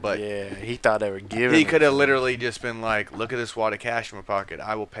saying, though, but yeah, he thought they were giving. he it could to have him. literally just been like, look at this wad of cash in my pocket.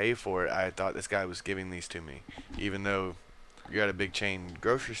 I will pay for it. I thought this guy was giving these to me, even though you're at a big chain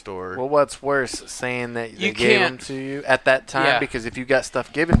grocery store. Well, what's worse, saying that they You gave them can't- to you at that time? Yeah. Because if you got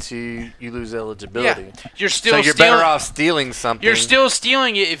stuff given to you, you lose eligibility. You're still So you're stealing. better off stealing something. You're still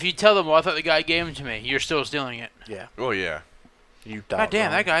stealing it if you tell them, well, I thought the guy gave them to me. You're still stealing it. Yeah. Oh, yeah. You God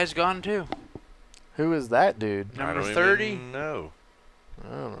damn, that guy's gone too. Who is that dude? I Number don't 30? even know. I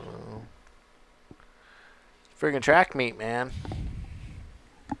don't know. Friggin' track meet, man.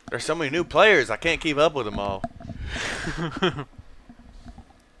 There's so many new players. I can't keep up with them all.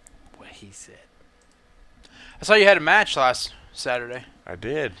 What he said. I saw you had a match last Saturday. I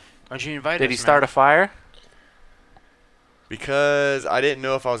did. Why'd you invite us? Did he start a fire? Because I didn't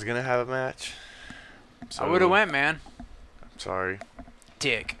know if I was going to have a match. I would have went, man. I'm sorry.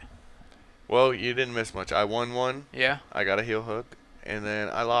 Dick. Well, you didn't miss much. I won one. Yeah. I got a heel hook. And then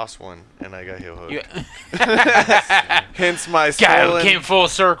I lost one. And I got heel hook. You Hence my God, swollen, it came full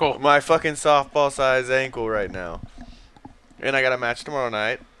circle. my fucking softball size ankle right now. And I got a match tomorrow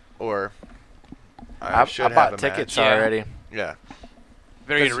night. Or I should have bought a tickets match. Yeah. already. Yeah.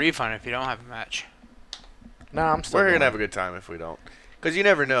 Better get a refund if you don't have a match. No, I'm still We're going going. to have a good time if we don't. Because you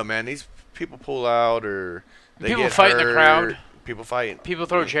never know, man. These people pull out or they People get fight in hurt. the crowd. People fight. People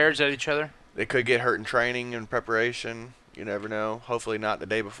throw chairs at each other. They could get hurt in training and preparation. You never know. Hopefully not the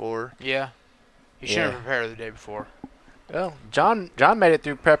day before. Yeah. You shouldn't Yeah. prepare the day before. Well, John made it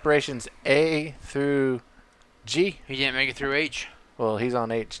through preparations A through G. He didn't make it through H. Well, he's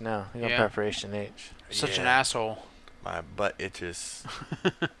on H now. He's on Yeah. preparation H. Such an Yeah. asshole. My butt itches.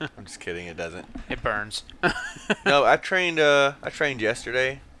 I'm just kidding. It doesn't. It burns. No, I trained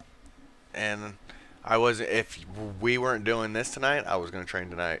yesterday, and I wasn't. If we weren't doing this tonight, I was gonna train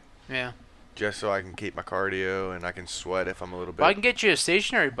tonight, Yeah. just so I can keep my cardio and I can sweat if I'm a little bit. Well, I can get you a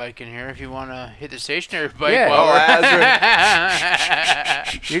stationary bike in here if you want to hit the stationary bike. Yeah. while Oh, we're-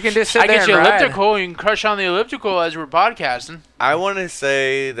 You can just sit I there get and you ride. elliptical. You can crush on the elliptical as we're podcasting. I want to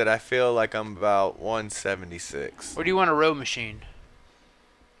say that I feel like I'm about 176. Or do you want a row machine?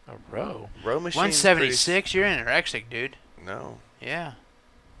 A row. Row machine. 176? You're anorexic, dude. No, Yeah.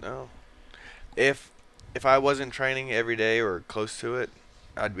 no. If I wasn't training every day or close to it,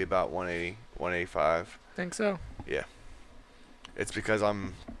 I'd be about 180, 185. Think so. It's because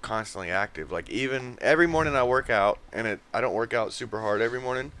I'm constantly active. Like even every morning I work out, and I don't work out super hard every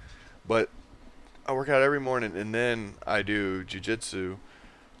morning, but I work out every morning, and then I do jiu-jitsu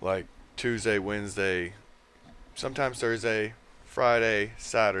like Tuesday, Wednesday, sometimes Thursday, Friday,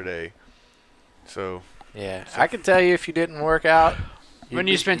 Saturday, So Yeah, I can tell you if you didn't work out. When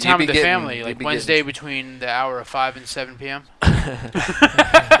you spend time with the family, like Wednesday between the hour of 5 and 7 p.m.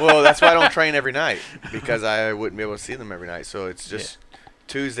 well, that's why I don't train every night, because I wouldn't be able to see them every night. So it's just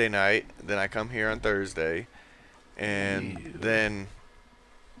Tuesday night, then I come here on Thursday, and then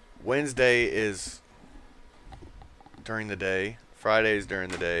Wednesday is during the day, Friday is during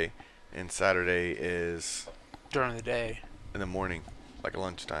the day, and Saturday is During the day. in the morning, like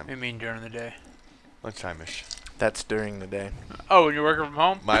lunchtime. I mean during the day. Lunchtime-ish. That's during the day. Oh, when you're working from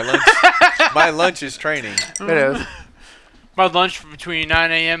home? My lunch is training. It is. My lunch between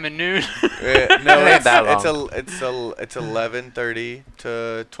 9 a.m. and noon. No, It ain't that it's 11:30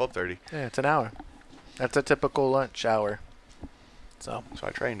 to 12:30. Yeah, it's an hour. That's a typical lunch hour. So I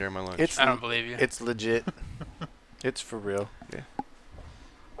train during my lunch. I don't believe you. It's legit. It's for real. Yeah.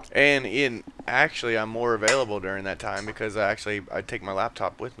 And actually, I'm more available during that time because I take my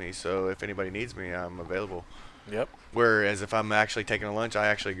laptop with me. So if anybody needs me, I'm available. Yep. Whereas if I'm actually taking a lunch, I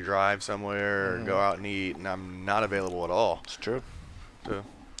actually drive somewhere or go out and eat, and I'm not available at all. It's true. So.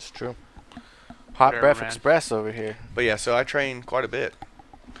 It's true. Hot Whatever, Breath man. Express over here. But yeah, so I train quite a bit.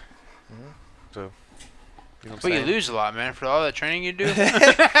 So. You know what I'm But you saying? lose a lot, man, for all that training you do.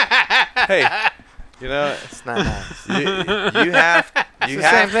 Hey, you know, It's not nice. you have the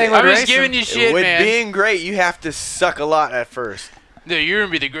same thing I'm with just racing. giving you shit, with man. being great, you have to suck a lot at first. No, you're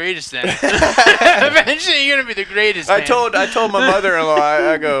gonna be the greatest then. Eventually, you're gonna be the greatest. I man. told my mother-in-law,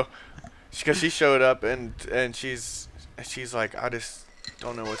 I go, because she showed up and she's like, I just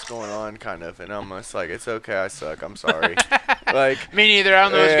don't know what's going on, kind of, and I'm just like, it's okay, I suck, I'm sorry. Like, Me neither. I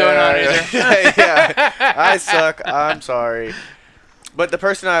don't know what's going on either. yeah, I suck, I'm sorry. But the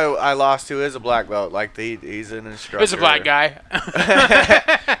person I lost to is a black belt. Like he's an instructor. It's a black guy.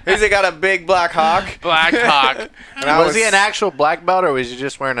 He's got a big black hawk. Black hawk. And Was he an actual black belt, or was he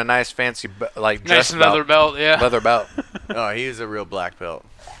just wearing a nice fancy like dress Nice leather belt, yeah. Leather belt. No, he was a real black belt.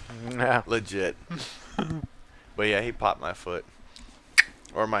 Yeah. Legit. But yeah, he popped my foot.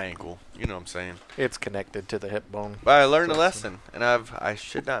 Or my ankle. You know what I'm saying. It's connected to the hip bone. But I learned a lesson, and I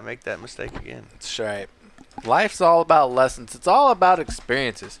should not make that mistake again. That's right. Life's all about lessons. It's all about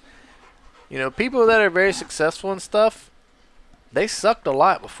experiences. You know, people that are very successful and stuff, they sucked a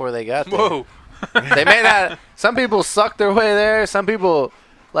lot before they got there. Whoa. They may not. Some people suck their way there. Some people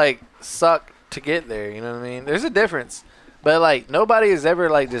like suck to get there. You know what I mean? There's a difference. But like nobody is ever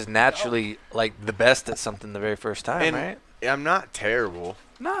like just naturally like the best at something the very first time, And right? I'm not terrible.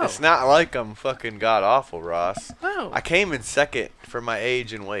 No. It's not like I'm fucking god awful, Ross. No. I came in second for my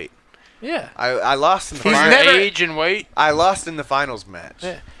age and weight. Yeah. I lost in the For He's your finals. never- age and weight. I lost in the finals match.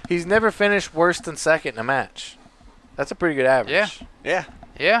 Yeah. He's never finished worse than second in a match. That's a pretty good average. Yeah. Yeah.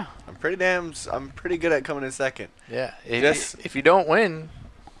 Yeah. I'm pretty good at coming in second. Yeah. Just- If you don't win,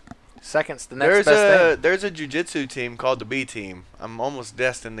 second's the next best thing. There's a jiu-jitsu team called the B team. I'm almost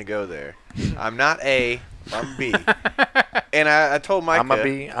destined to go there. I'm not A, I'm B. And I told Micah I'm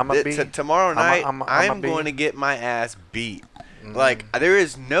a B. that tomorrow night I'm a I'm B. going to get my ass beat. Mm. Like there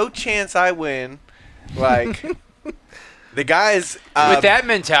is no chance I win. Like the guy's With that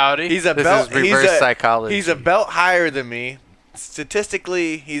mentality. he's a This belt is reverse psychology. He's a belt higher than me.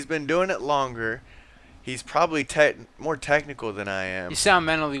 Statistically, he's been doing it longer. He's probably more technical than I am. You sound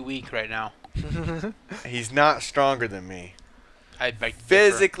mentally weak right now. He's not stronger than me, I'd beg to differ.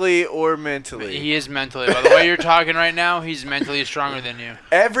 physically or mentally. He is mentally. By the way you're talking right now, he's mentally stronger than you.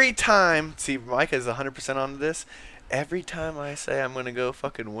 Every time, see, Mike is 100% on this. Every time I say I'm gonna go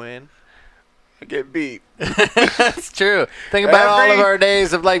fucking win, I get beat. That's true. Think about all of our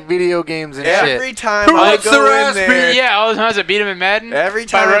days of like video games and Every shit. time Who I wants go their in ass there, Yeah, all the times I beat him in Madden. every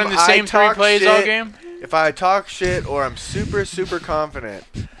By time running the same I three talk plays shit, all game. if I talk shit or I'm super confident,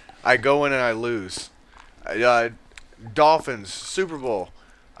 I go in and I lose. Dolphins, Super Bowl,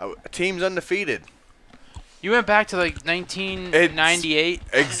 team's undefeated. You went back to like 1998.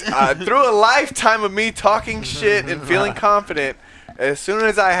 Through a lifetime of me talking shit and feeling confident, as soon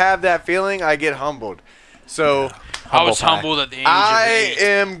as I have that feeling, I get humbled. So I was pie. humbled at the age I of 8.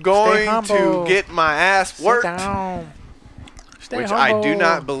 am going to humble. get my ass worked, Sit down. Stay which I do humble.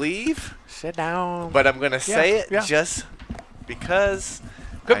 not believe, Sit down. but I'm going to say it yeah. just because.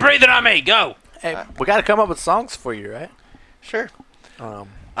 Quit breathing on me. Go. Hey, we got to come up with songs for you, right? Sure. Um,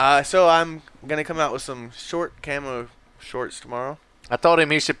 So I'm going to come out with some short camo shorts tomorrow. I told him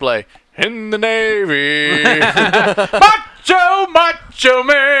he should play in the Navy. Macho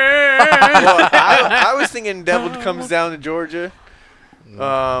man. Well, I was thinking Devil Comes Down to Georgia.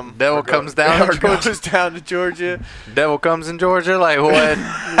 Devil or Comes Down to Georgia. goes down to Georgia. Devil comes in Georgia. Like what?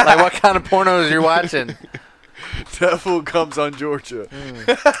 Like what kind of pornos you're watching? Devil comes on Georgia.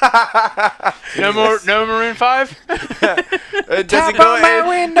 No Maroon 5? It Tap doesn't go. on my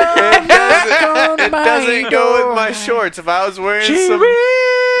window. It doesn't go with my shorts. If I was wearing some.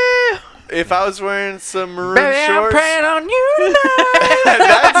 If I was wearing some maroon Baby, I'm shorts, praying on you tonight.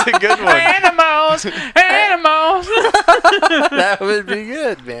 that's a good one. Animals. That would be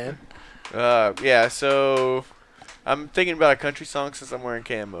good, man. Yeah. So I'm thinking about a country song since I'm wearing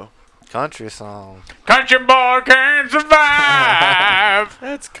camo. Country song. Country boy can't survive.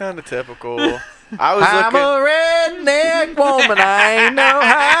 That's kind of typical. I was I'm looking. a redneck woman. I ain't no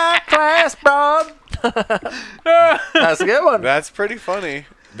high class broad. That's a good one. That's pretty funny.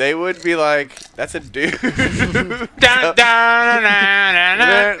 They would be like, "That's a dude."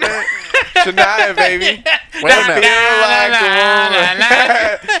 Shania, baby. Wait a minute.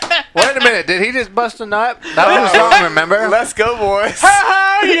 Like Wait a minute. Did he just bust a nut? That was a song, remember? Let's go, boys.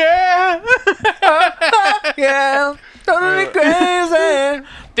 yeah. Yeah. Totally crazy.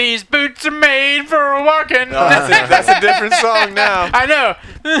 These boots are made for walking. No, that's a different song now. I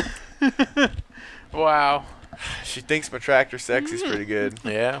know. Wow. She thinks my tractor sexy's pretty good.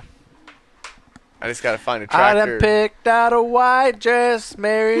 Yeah. I just gotta find a I tractor. done picked out a white dress.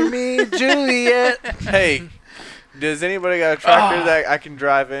 Marry me, Juliet. Hey, does anybody got a tractor that I can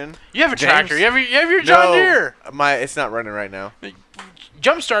drive in? You have a James? tractor. You have your John Deere. It's not running right now.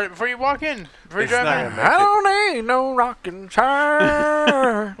 Jumpstart it before you walk in. Before you It's drive not in. gonna make I don't need no rocking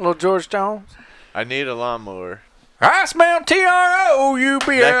chair. Little George Jones. I need a lawnmower. I smell TROUBLE.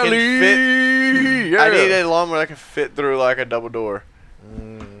 That can fit. Yeah. I need a lawnmower that can fit through like a double door.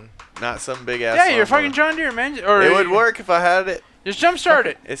 Not some big ass. Yeah, you're lawnmower. fucking John Deere, man. Or It would work if I had it. Just jumpstart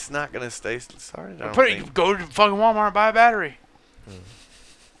it. It's not gonna stay started. I don't Put think. it. Go to fucking Walmart and buy a battery.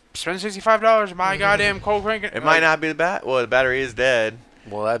 Spend $65 and buy a goddamn cold crank. It might not be the bat. Well, the battery is dead.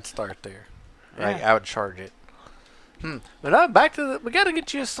 Well, I'd start there. Like, Yeah. I would charge it. But back to we got to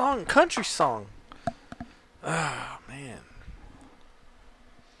get you a song, country song. Oh man.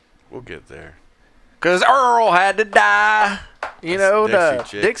 We'll get there. Cause Earl had to die. You know, the Dixie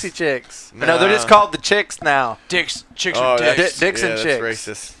Chicks. Dixie Chicks. Nah. No, they're just called the Chicks now. Chicks Oh, are dicks. that's, Dixon yeah, that's Chicks.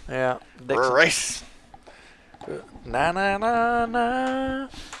 racist. Yeah. We're racist. Na na na na.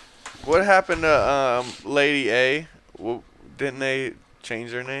 What happened to Lady A? Well, didn't they change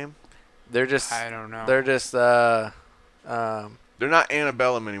their name? They're just. I don't know. They're just. They're not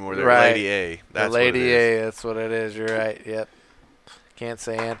Antebellum anymore. They're Right. Lady A. The That's Lady what it is. A. That's what it is. You're right. Yep. Can't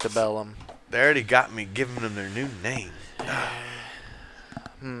say antebellum. They already got me giving them their new name.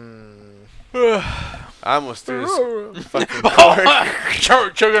 I almost threw this fucking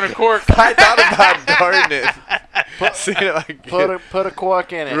cork. Chugging a cork. I thought about darting it. Seeing it like Put a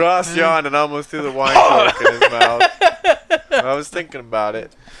cork in it. Ross yawned and almost threw the wine cork in his mouth. I was thinking about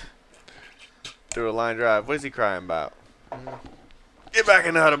it. Through a line drive. What is he crying about? Get back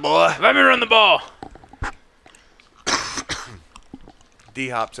in the huddle, boy. Let me run the ball.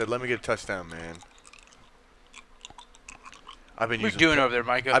 D-Hop said, let me get a touchdown, man. I've been What are you using doing over there,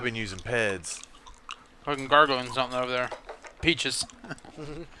 Micah? I've been using Peds. Fucking gargling something over there. Peaches.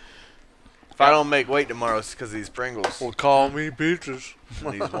 If I don't make weight tomorrow, it's because of these Pringles. Well, call me peaches.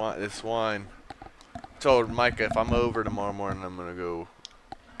 And this wine. Told Micah if I'm over tomorrow morning, I'm going to go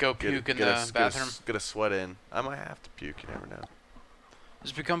Go puke in the bathroom. Get a sweat in. I might have to puke. You never know.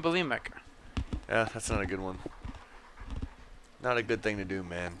 Just become bulimic. Yeah, that's not a good one. Not a good thing to do,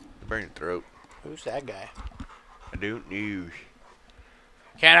 man. Burn your throat. Who's that guy? I don't know.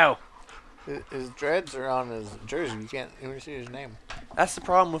 Cano. His dreads are on his jersey. You can't even see his name. That's the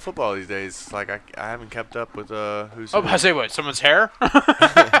problem with football these days. Like I haven't kept up with who's Oh, who. I say what? Someone's hair?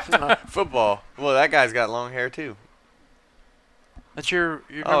 Football. Well, that guy's got long hair too. That's your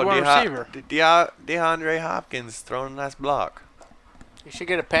number one receiver. DeAndre Hopkins throwing a nice block. You should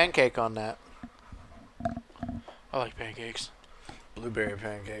get a pancake on that. I like pancakes. Blueberry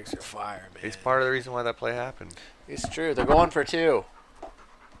pancakes are fire, man. He's part of the reason why that play happened. It's true. They're going for two.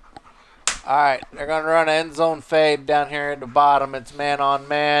 All right, they're going to run an end zone fade down here at the bottom. It's man on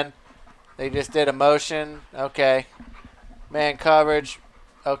man. They just did a motion. Okay. Man coverage.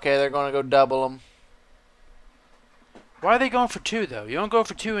 Okay, they're going to go double them. Why are they going for two, though? You don't go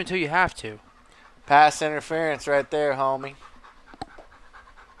for two until you have to. Pass interference right there, homie.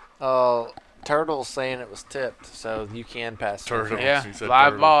 Oh, Turtle's saying it was tipped, so you can pass Turtle. interference. Yeah, He said live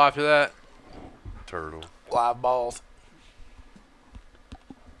turtle. ball after that. Turtle. Live balls.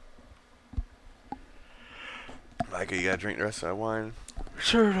 Micah, you gotta drink the rest of that wine.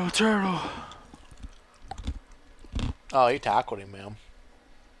 Turtle. Oh, he tackled him, man.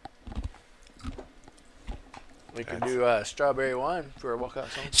 We could do Strawberry Wine for a walkout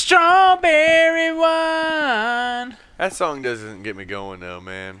song. Strawberry wine. That song doesn't get me going though,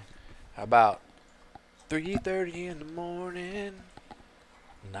 man. How about 3:30 in the morning?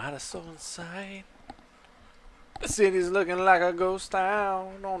 Not a soul in sight. The city's looking like a ghost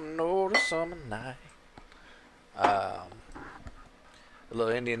town on an old summer night. A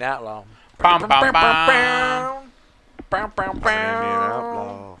little Indian Outlaw. Bum, bum, bum. Indian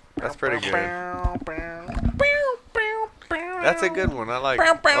Outlaw. That's pretty good. That's a good one. I like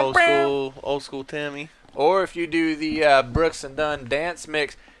old school Tammy. Or if you do the Brooks and Dunn dance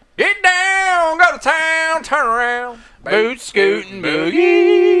mix, get down, go to town, turn around, Boot scootin'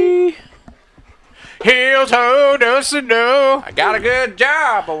 boogie. Heel toe, dust and do. I got a good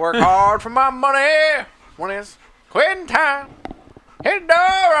job, I work hard for my money. When it's quitting time, hit the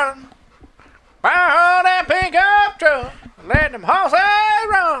door running, found that pickup truck, let them horses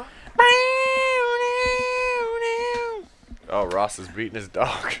run. Oh, Ross is beating his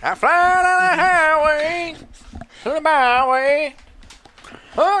dog. I fly down the highway to the byway.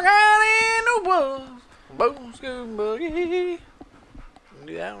 Hook out in the woods, boom, scoot, boogie.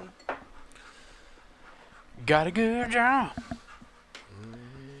 Do that one. Got a good job.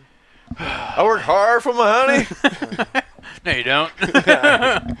 I work hard for my honey. No, you don't.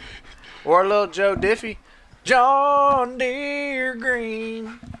 Or a little Joe Diffie. John Deere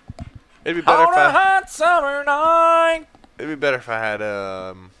Green. It'd be better On if a I. hot summer night. It'd be better if I had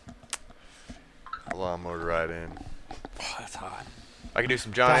a lawnmower to ride in. Oh, that's hot. I could do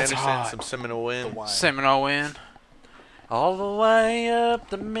some John That's Anderson, hot. some Seminole Wind. Seminole win. All the way up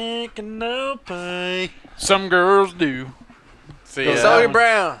to making no pay. Some girls do. See, Go Sawyer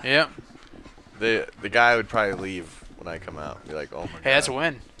Brown. Yep. the guy would probably leave when I come out. Be like, oh my god. Hey, that's a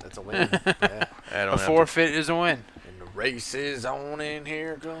win. That's a win. Yeah. I don't A have forfeit is a win. And the race is on in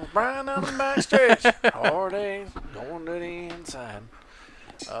here. Goes Brian down the back stretch. Hard days going to the inside.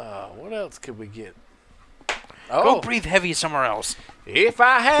 What else could we get? Go breathe heavy somewhere else. If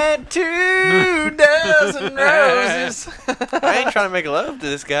I had 2 dozen roses. I ain't trying to make love to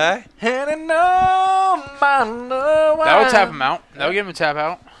this guy. And I know my love. That would tap him out. That would get him a tap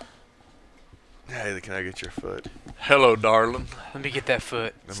out. Hey, can I get your foot? Hello, darling. Let me get that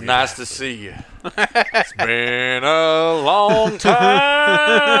foot. It's nice to see you. It's been a long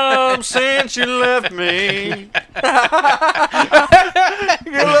time since you left me. Get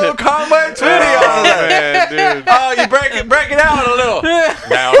a little Conway Twitty on that. Man, dude. Oh, you break it out a little.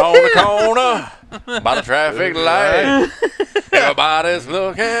 Down on the corner by the traffic light. Everybody's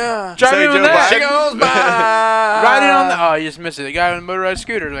looking. Drive in on that. She goes by. Ride in on that. Oh, you just missed it. The guy on the motorized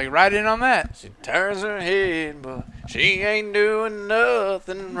scooter. Like, ride in on that. She turns her head, but she ain't doing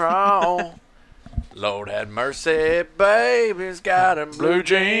nothing wrong. Lord have mercy, baby's got her blue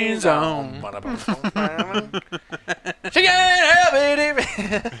jeans on. She can't help it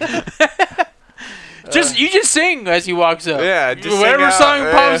if You just sing as he walks up. Yeah, just whatever sing out,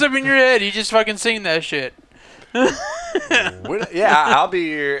 song pops up in your head, you just fucking sing that shit. Yeah, I'll be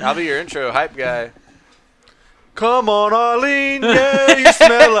your intro hype guy. Come on, Arlene, yeah, you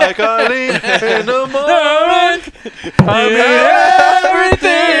smell like Arlene in the morning. I'll be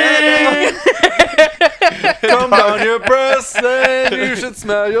everything. Come down your breasts, and you should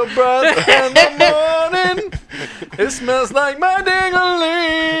smell your breath in the morning. It smells like my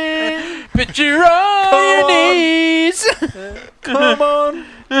ding-a-ling. But you're on your knees. Come on,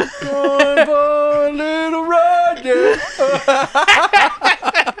 going for a little ride, yeah.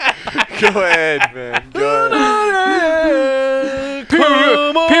 Go ahead, man. Go ahead. People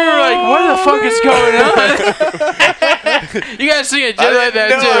are like, what the fuck is going on? You gotta sing it just like that, I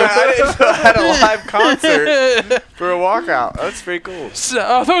didn't know I had a too. live concert for a walkout. That's pretty cool. So,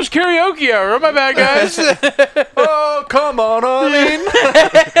 I thought it was karaoke hour. My bad, guys. Oh, come on, Arlene.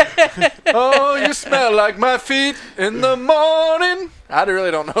 Oh, you smell like my feet in the morning. I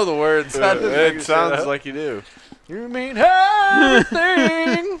really don't know the words. It sounds like you do. You mean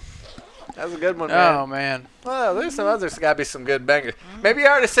everything. That's a good one, man. Oh, man. Well, there's gotta be some good bangers. Maybe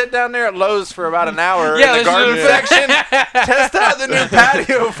I ought to sit down there at Lowe's for about an hour Yeah, in the garden section, test out the new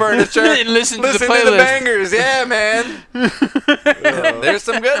patio furniture, And listen to the to playlist. the bangers. Yeah, man. There's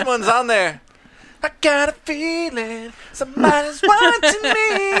some good ones on there. I got a feeling somebody's watching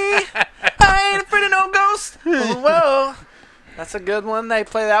me. I ain't afraid of no ghosts. Whoa. That's a good one. They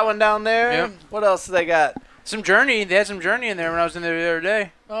play that one down there. Yep. What else do they got? Some Journey. They had some Journey in there when I was in there the other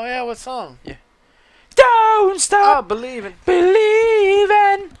day. Oh, yeah. What song? Don't Oh, stop Believing.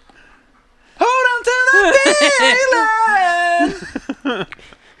 believing. Hold on to the feeling.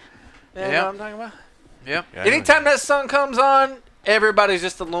 Yeah, you know what I'm talking about? Yep. Yeah, Anytime that song comes on, everybody's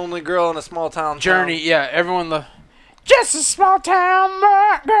just a lonely girl in a small town. Journey, yeah, everyone just a small town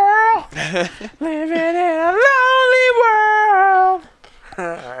girl living in a lonely world.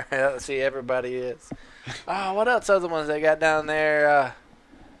 Alright, let's see, everybody is. Oh, what else other ones they got down there?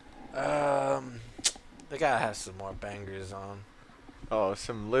 They gotta have some more bangers on. Oh,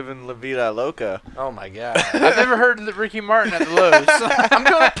 some Livin' La Vida Loca. Oh my god. I've never heard of the Ricky Martin at the Lowe's. I'm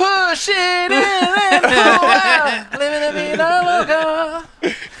gonna push it in and pull out. Living a vida loca.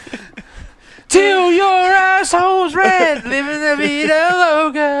 Till your asshole's red, living the vida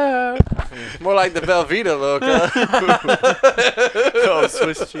loca. More like the Velveeta loca. Oh,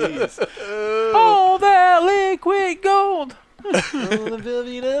 Swiss cheese. All that liquid gold. Oh, the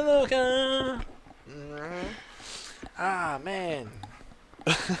Velveeta loca. Ah, man.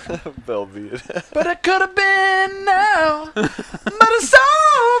 Velveeta. But it could have been now. But it's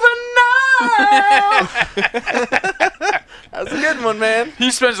over now. That's a good one, man. He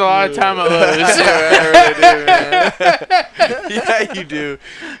spends a lot of time at Lowe's. I really do, man. Yeah, you do.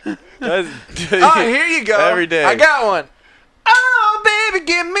 Oh, here you go. Every day. I got one. Oh, baby,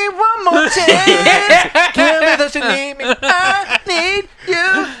 give me one more chance. Tell me that you need me. I need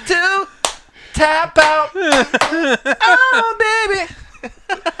you to tap out. Oh, baby.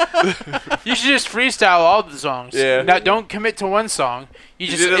 You should just freestyle all the songs. Yeah. Now, don't commit to one song. You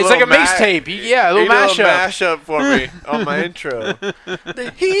just did a it's like a little mixtape. Yeah, a little You did mashup. mashup for me on my intro.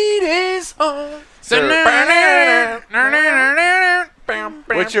 The heat is on.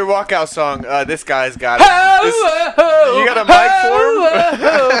 What's your walkout song? This guy's got it. You got a mic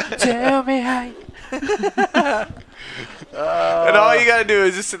for him? Tell me how. And all you gotta do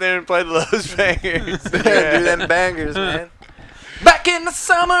is just sit there and play the Lowe's bangers. Do them bangers, man. Back in the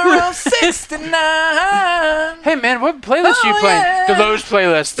summer of '69. Hey man, what playlist you playing? Yeah. The Lowe's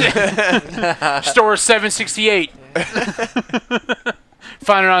playlist. Store 768.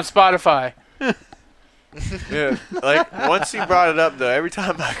 Find it on Spotify. Yeah, like once you brought it up though, every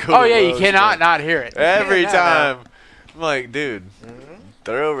time I go. Oh to yeah, you Lowe's, cannot not hear it. Every Yeah. time, I'm like, dude,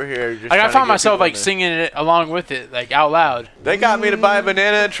 they're over here. Just Like I trying to found get myself people like in there. singing it along with it, like out loud. They got me to buy a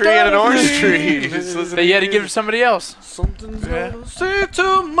banana tree and an orange tree. Just listen That you had to music. give to somebody else. Something's gonna say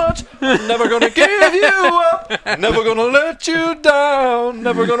too much. I'm never gonna give you up. Never gonna let you down.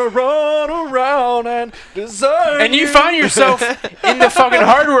 Never gonna run around and desert And you find yourself in the fucking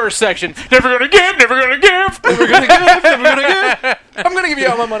hardware section. Never gonna give, never gonna give. Never gonna give. Never gonna give. I'm gonna give you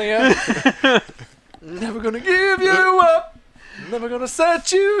all my money. Yeah. Never gonna give you up. Never gonna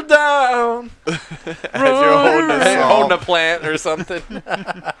set you down. As you're holding a Hey, song. holding a plant or something.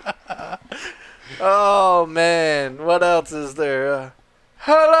 Oh man, what else is there?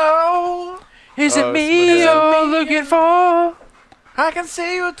 Hello, Is Oh, it it's me Madonna. you're looking for? I can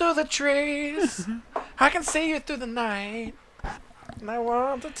see you through the trees. I can see you through the night. And I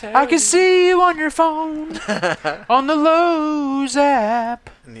want to tell I can you. see you on your phone, on the Lowe's app.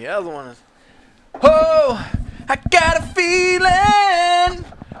 And the other one is, oh, I got a feeling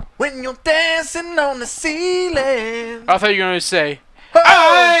when you're dancing on the ceiling. I thought you were going to say,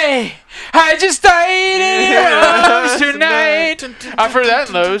 Oh, I just died in your arms tonight. I've heard that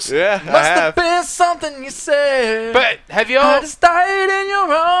in Lowe's. Yeah, I Must have have. been something you said. But have I y'all, just died in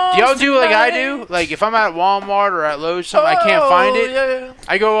your arms. do y'all do like I tonight. do? Like if I'm at Walmart or at Lowe's, something I can't find it, Yeah.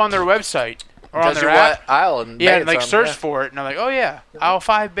 I go on their website or on Tells their you app. what aisle and Yeah, bait and like it's on, search yeah. for it, and I'm like, oh yeah, aisle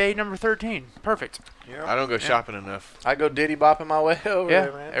 5, bay number 13. Perfect. I don't go shopping enough. I go diddy bopping my way over Yeah.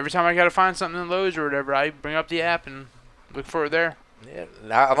 there, man. Every time I gotta find something in Lowe's or whatever, I bring up the app and look for it there. Yeah.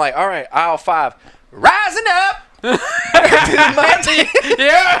 Now I'm like, all right, aisle 5, rising up.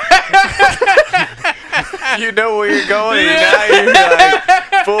 Yeah. You know where you're going, and now you're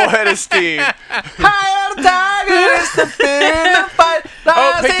like full head of steam. High on the tiger, it's the fin of fight.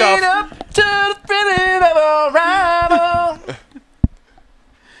 Oh, picked Rising off. up to the feeling of a rival.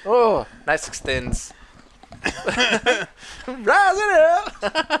 Oh, nice extends. Rising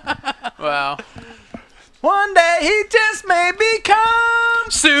up. Wow. One day he just may become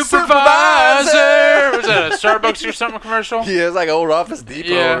Supervisor. Was that a Starbucks or something commercial? Yeah, it's like old Office Depot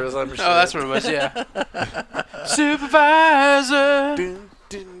Yeah. or some shit. Oh, that's what it was. Yeah. Supervisor. Dun,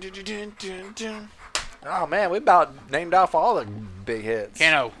 dun, dun, dun, dun, dun, dun. Oh man, we about named off all the big hits.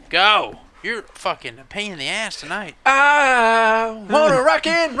 Kano, go. You're fucking a pain in the ass tonight. I wanna rock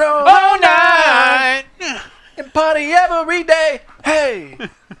and roll All night. and party every day. Hey,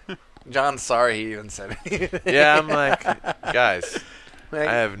 John's sorry he even said it. Yeah, I'm like, guys, Man,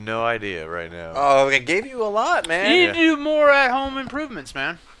 I have no idea right now. oh, I gave you a lot, You man. need to do more at-home improvements,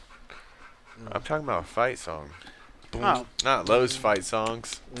 man. I'm talking about fight songs, Oh. not Lowe's fight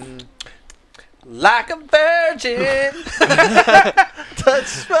songs. Like a virgin.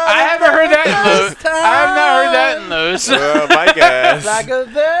 Touch my I haven't heard that in Lowe's. I have not heard that in Lowe's. Well, my guess. Like a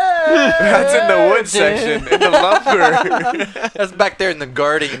virgin. That's in the wood section, in the lumber. That's back there in the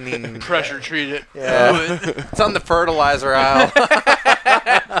gardening. Pressure treat it. Yeah. It's on the fertilizer aisle.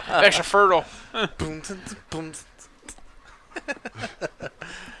 Extra fertile.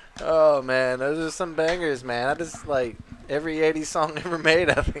 Oh man, those are some bangers, man. I just like every 80s song ever made.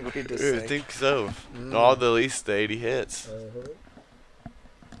 I think we just I sing. think so. All the least the 80 hits.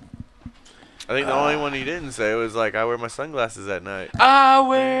 I think the only one he didn't say was like, I wear my sunglasses at night. I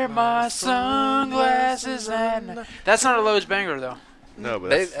wear my sunglasses at night. That's not a Lowe's banger though. No,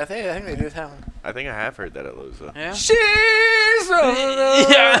 but I that's, think they do have one. I think I have heard that at Lowe's though. Yeah. She's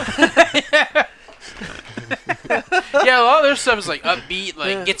Yeah. Yeah, a lot of their stuff is like upbeat,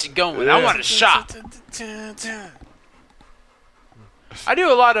 like gets you going. I want to shop. I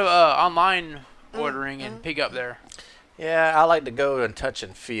do a lot of online ordering and pick up there. Yeah, I like to go and touch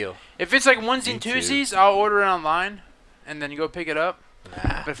and feel. If it's like onesie and too. twosies, I'll order it online and then go pick it up.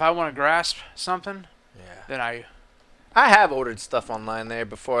 Nah. But if I want to grasp something, Yeah. then I have ordered stuff online there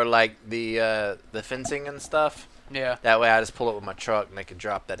before, like the fencing and stuff. yeah. That way, I just pull it with my truck and they could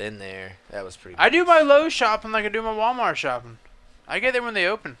drop that in there. That was pretty. I do my Lowe's shopping like I do my Walmart shopping. I get there when they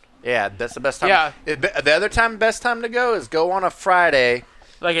open. Yeah, that's the best time. Yeah. The other best time to go is go on a Friday,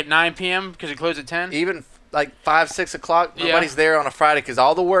 Like at 9 p.m. because it closes at 10. even like 5, 6 o'clock. Yeah. Nobody's there on a Friday because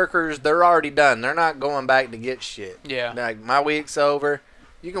all the workers, they're already done. They're not going back to get shit. Yeah. Like, my week's over.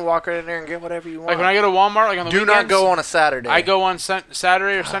 You can walk right in there and get whatever you want. Like when I go to Walmart, like on the Do weekends, not go on a Saturday. I go on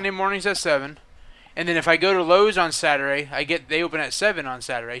Saturday or Sunday mornings at 7. And then if I go to Lowe's on Saturday, they open at 7 on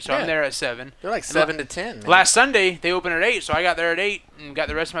Saturday, so Yeah. I'm there at 7. They're like 7 to 10. Man. Last Sunday they opened at 8, so I got there at 8 and got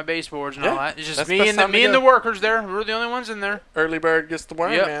the rest of my baseboards and all Yeah. that. It's just That's me the and best time to and go. the workers there. We're the only ones in there. Early bird gets the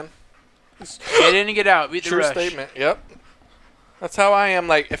worm, Yep. man. Get in and get out. Beat the True rush. statement. Yep. That's how I am.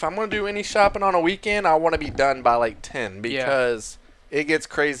 Like, if I'm gonna do any shopping on a weekend, I want to be done by like 10 because it gets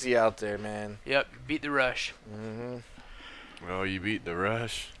crazy out there, man. Yep. Beat the rush. Mm-hmm. Oh, you beat the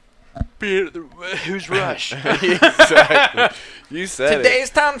rush. Beat the who's rush? Exactly. You said Today's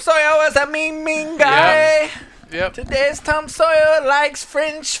Tom Sawyer was a mean guy. Yep. Today's Tom Sawyer likes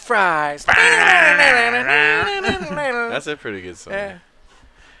French fries. That's a pretty good song. Yeah.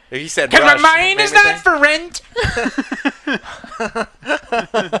 He said, Because my rush, mind made is me not think. for rent.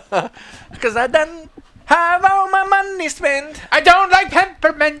 Because I done have all my money spent. I don't like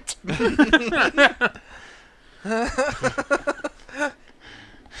peppermint.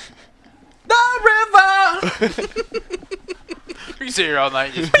 The river. You can sit here all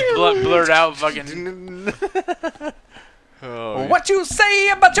night and just blurt out fucking. Oh, What you say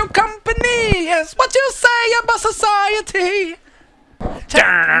about your company is what you say about society. Check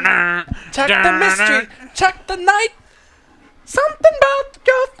the mystery, check the night. Something about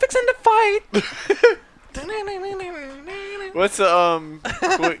you're fixing to fight. What's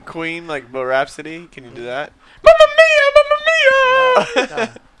Queen like Rhapsody? Can you do that?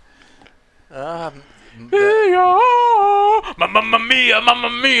 Mamma mia, mamma mia. Mamma mia, mamma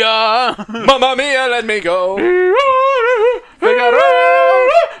mia. Mamma mia, let me go. For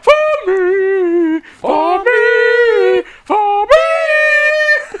me, for me, for me.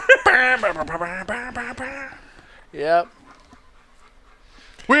 Yep.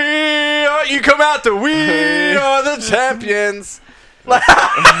 You come out to we are the champions.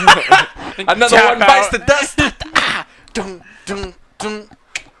 Another Tap one bites out. the dust. Dun, dun, dun.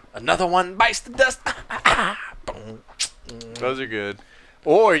 Another one bites the dust. Those are good.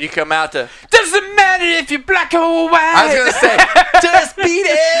 Or you come out to. Doesn't matter if you're black or white. I was gonna say, just beat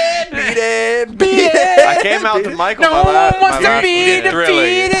it, beat it, beat it. I came out to Michael. No one wants my to last beat weekend. it,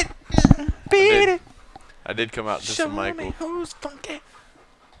 beat it, beat it. I did come out to Show some Michael. me who's funky.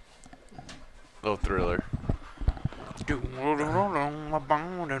 Little Thriller.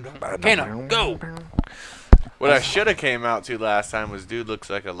 Kano, go. What I should have came out to last time was Dude Looks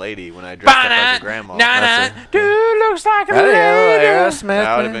Like a Lady when I dressed up as a grandma. Dude looks like a Yeah, lady. Aerosmith.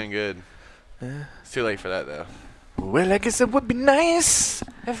 That would man. have been good. It's too late for that though. Well, I guess it would be nice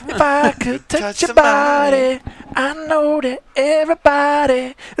if I could touch touch your somebody. body. I know that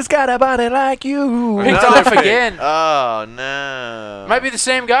everybody has got a body like you. Picked off again. Oh no. Might be the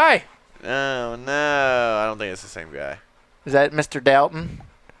same guy. Oh no. I don't think it's the same guy. Is that Mr. Dalton?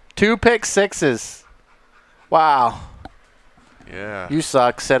 2 pick sixes. Wow. Yeah. You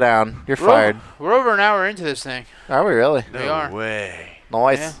suck. Sit down. You're We're fired. We're over an hour into this thing. Are we really? No We are. way.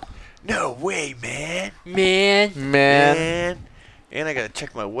 Nice. Yeah. No way, man. Man. Man. And I gotta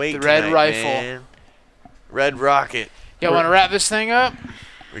check my weight. The red tonight, rifle. man. Red rocket. Y'all want to wrap this thing up?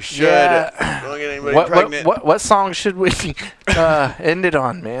 We should. Yeah. Don't get anybody pregnant. What song should we end it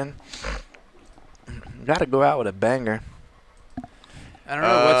on, man? Got to go out with a banger. I don't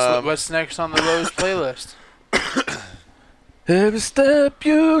know. What's next on the Rose playlist? Every step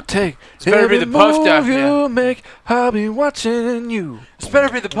you take, better be every the Puff move Daddy, you make, I'll be watching you. This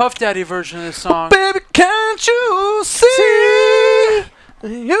better be the Puff Daddy version of this song. Baby, can't you see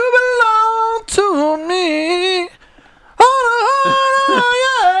you belong to me?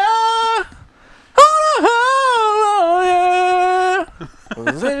 Oh, yeah. Oh, yeah.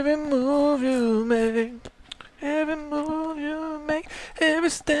 'Cause every move you make, every move you make, every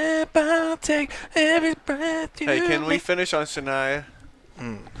step I take, every breath you Hey, can we make. finish on Shania?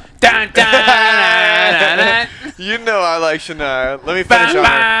 Dun, dun, dun, dun, dun. You know I like Shania. Let me Ba, finish ba, on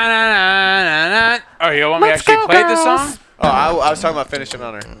her. dun, dun, dun. Oh, you want me to Let's actually go, play this girls. song? Oh, I was talking about finishing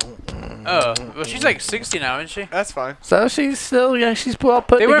on her. Oh, well, she's like 60 now, isn't she? That's fine. So she's still, she's well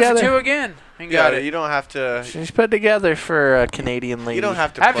put They went together. for 2 again. And Yeah, got it. you don't have to. She's put together for a Canadian lady. You don't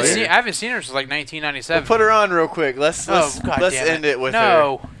have to I play her. haven't seen her since like 1997. We'll put her on real quick. Let's God damn end it with her.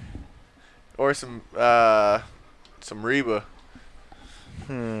 No. Or some Reba.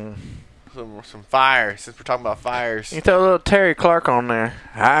 Hmm. Some fire. Since we're talking about fires. You throw a little Terry Clark on there.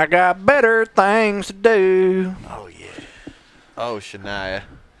 I got better things to do. Oh yeah. Oh Shania.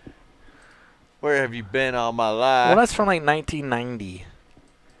 Where have you been all my life? Well, that's from like 1990.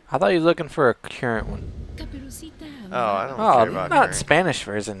 I thought you were looking for a current one. Oh, I don't Oh, care about not her. Spanish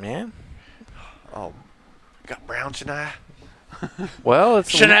version, man. Oh, got brown Shania. Well,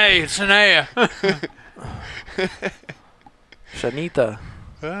 it's Shania. Shanita.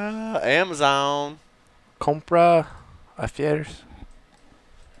 Amazon. Compra affaires.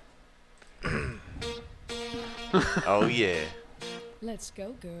 Oh yeah. Let's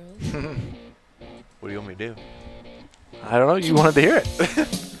go, girls. What do you want me to do? I don't know. You wanted to hear it.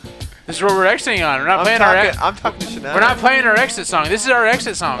 This is what we're exiting on. We're not playing our. I'm talking to Shania. We're not playing our exit song. This is our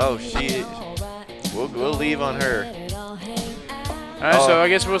exit song. Oh shit. We'll leave on her. All right, so I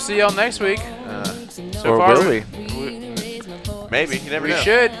guess we'll see y'all next week. So Or far, will we? Maybe you never We know.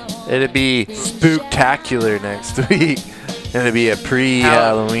 should. It'd be spooktacular next week. It'd be a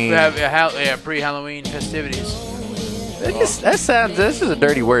pre-Halloween. We have pre-Halloween festivities. This is a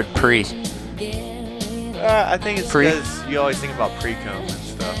dirty word, pre. I think it's Pre- because you always think about pre-cum and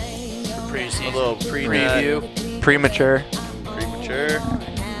stuff. A Pre-season little pre-nut, preview. Premature. premature.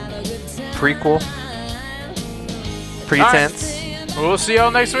 Prequel. Pretense. We'll see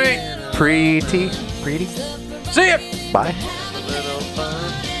y'all next week. Pretty. See ya.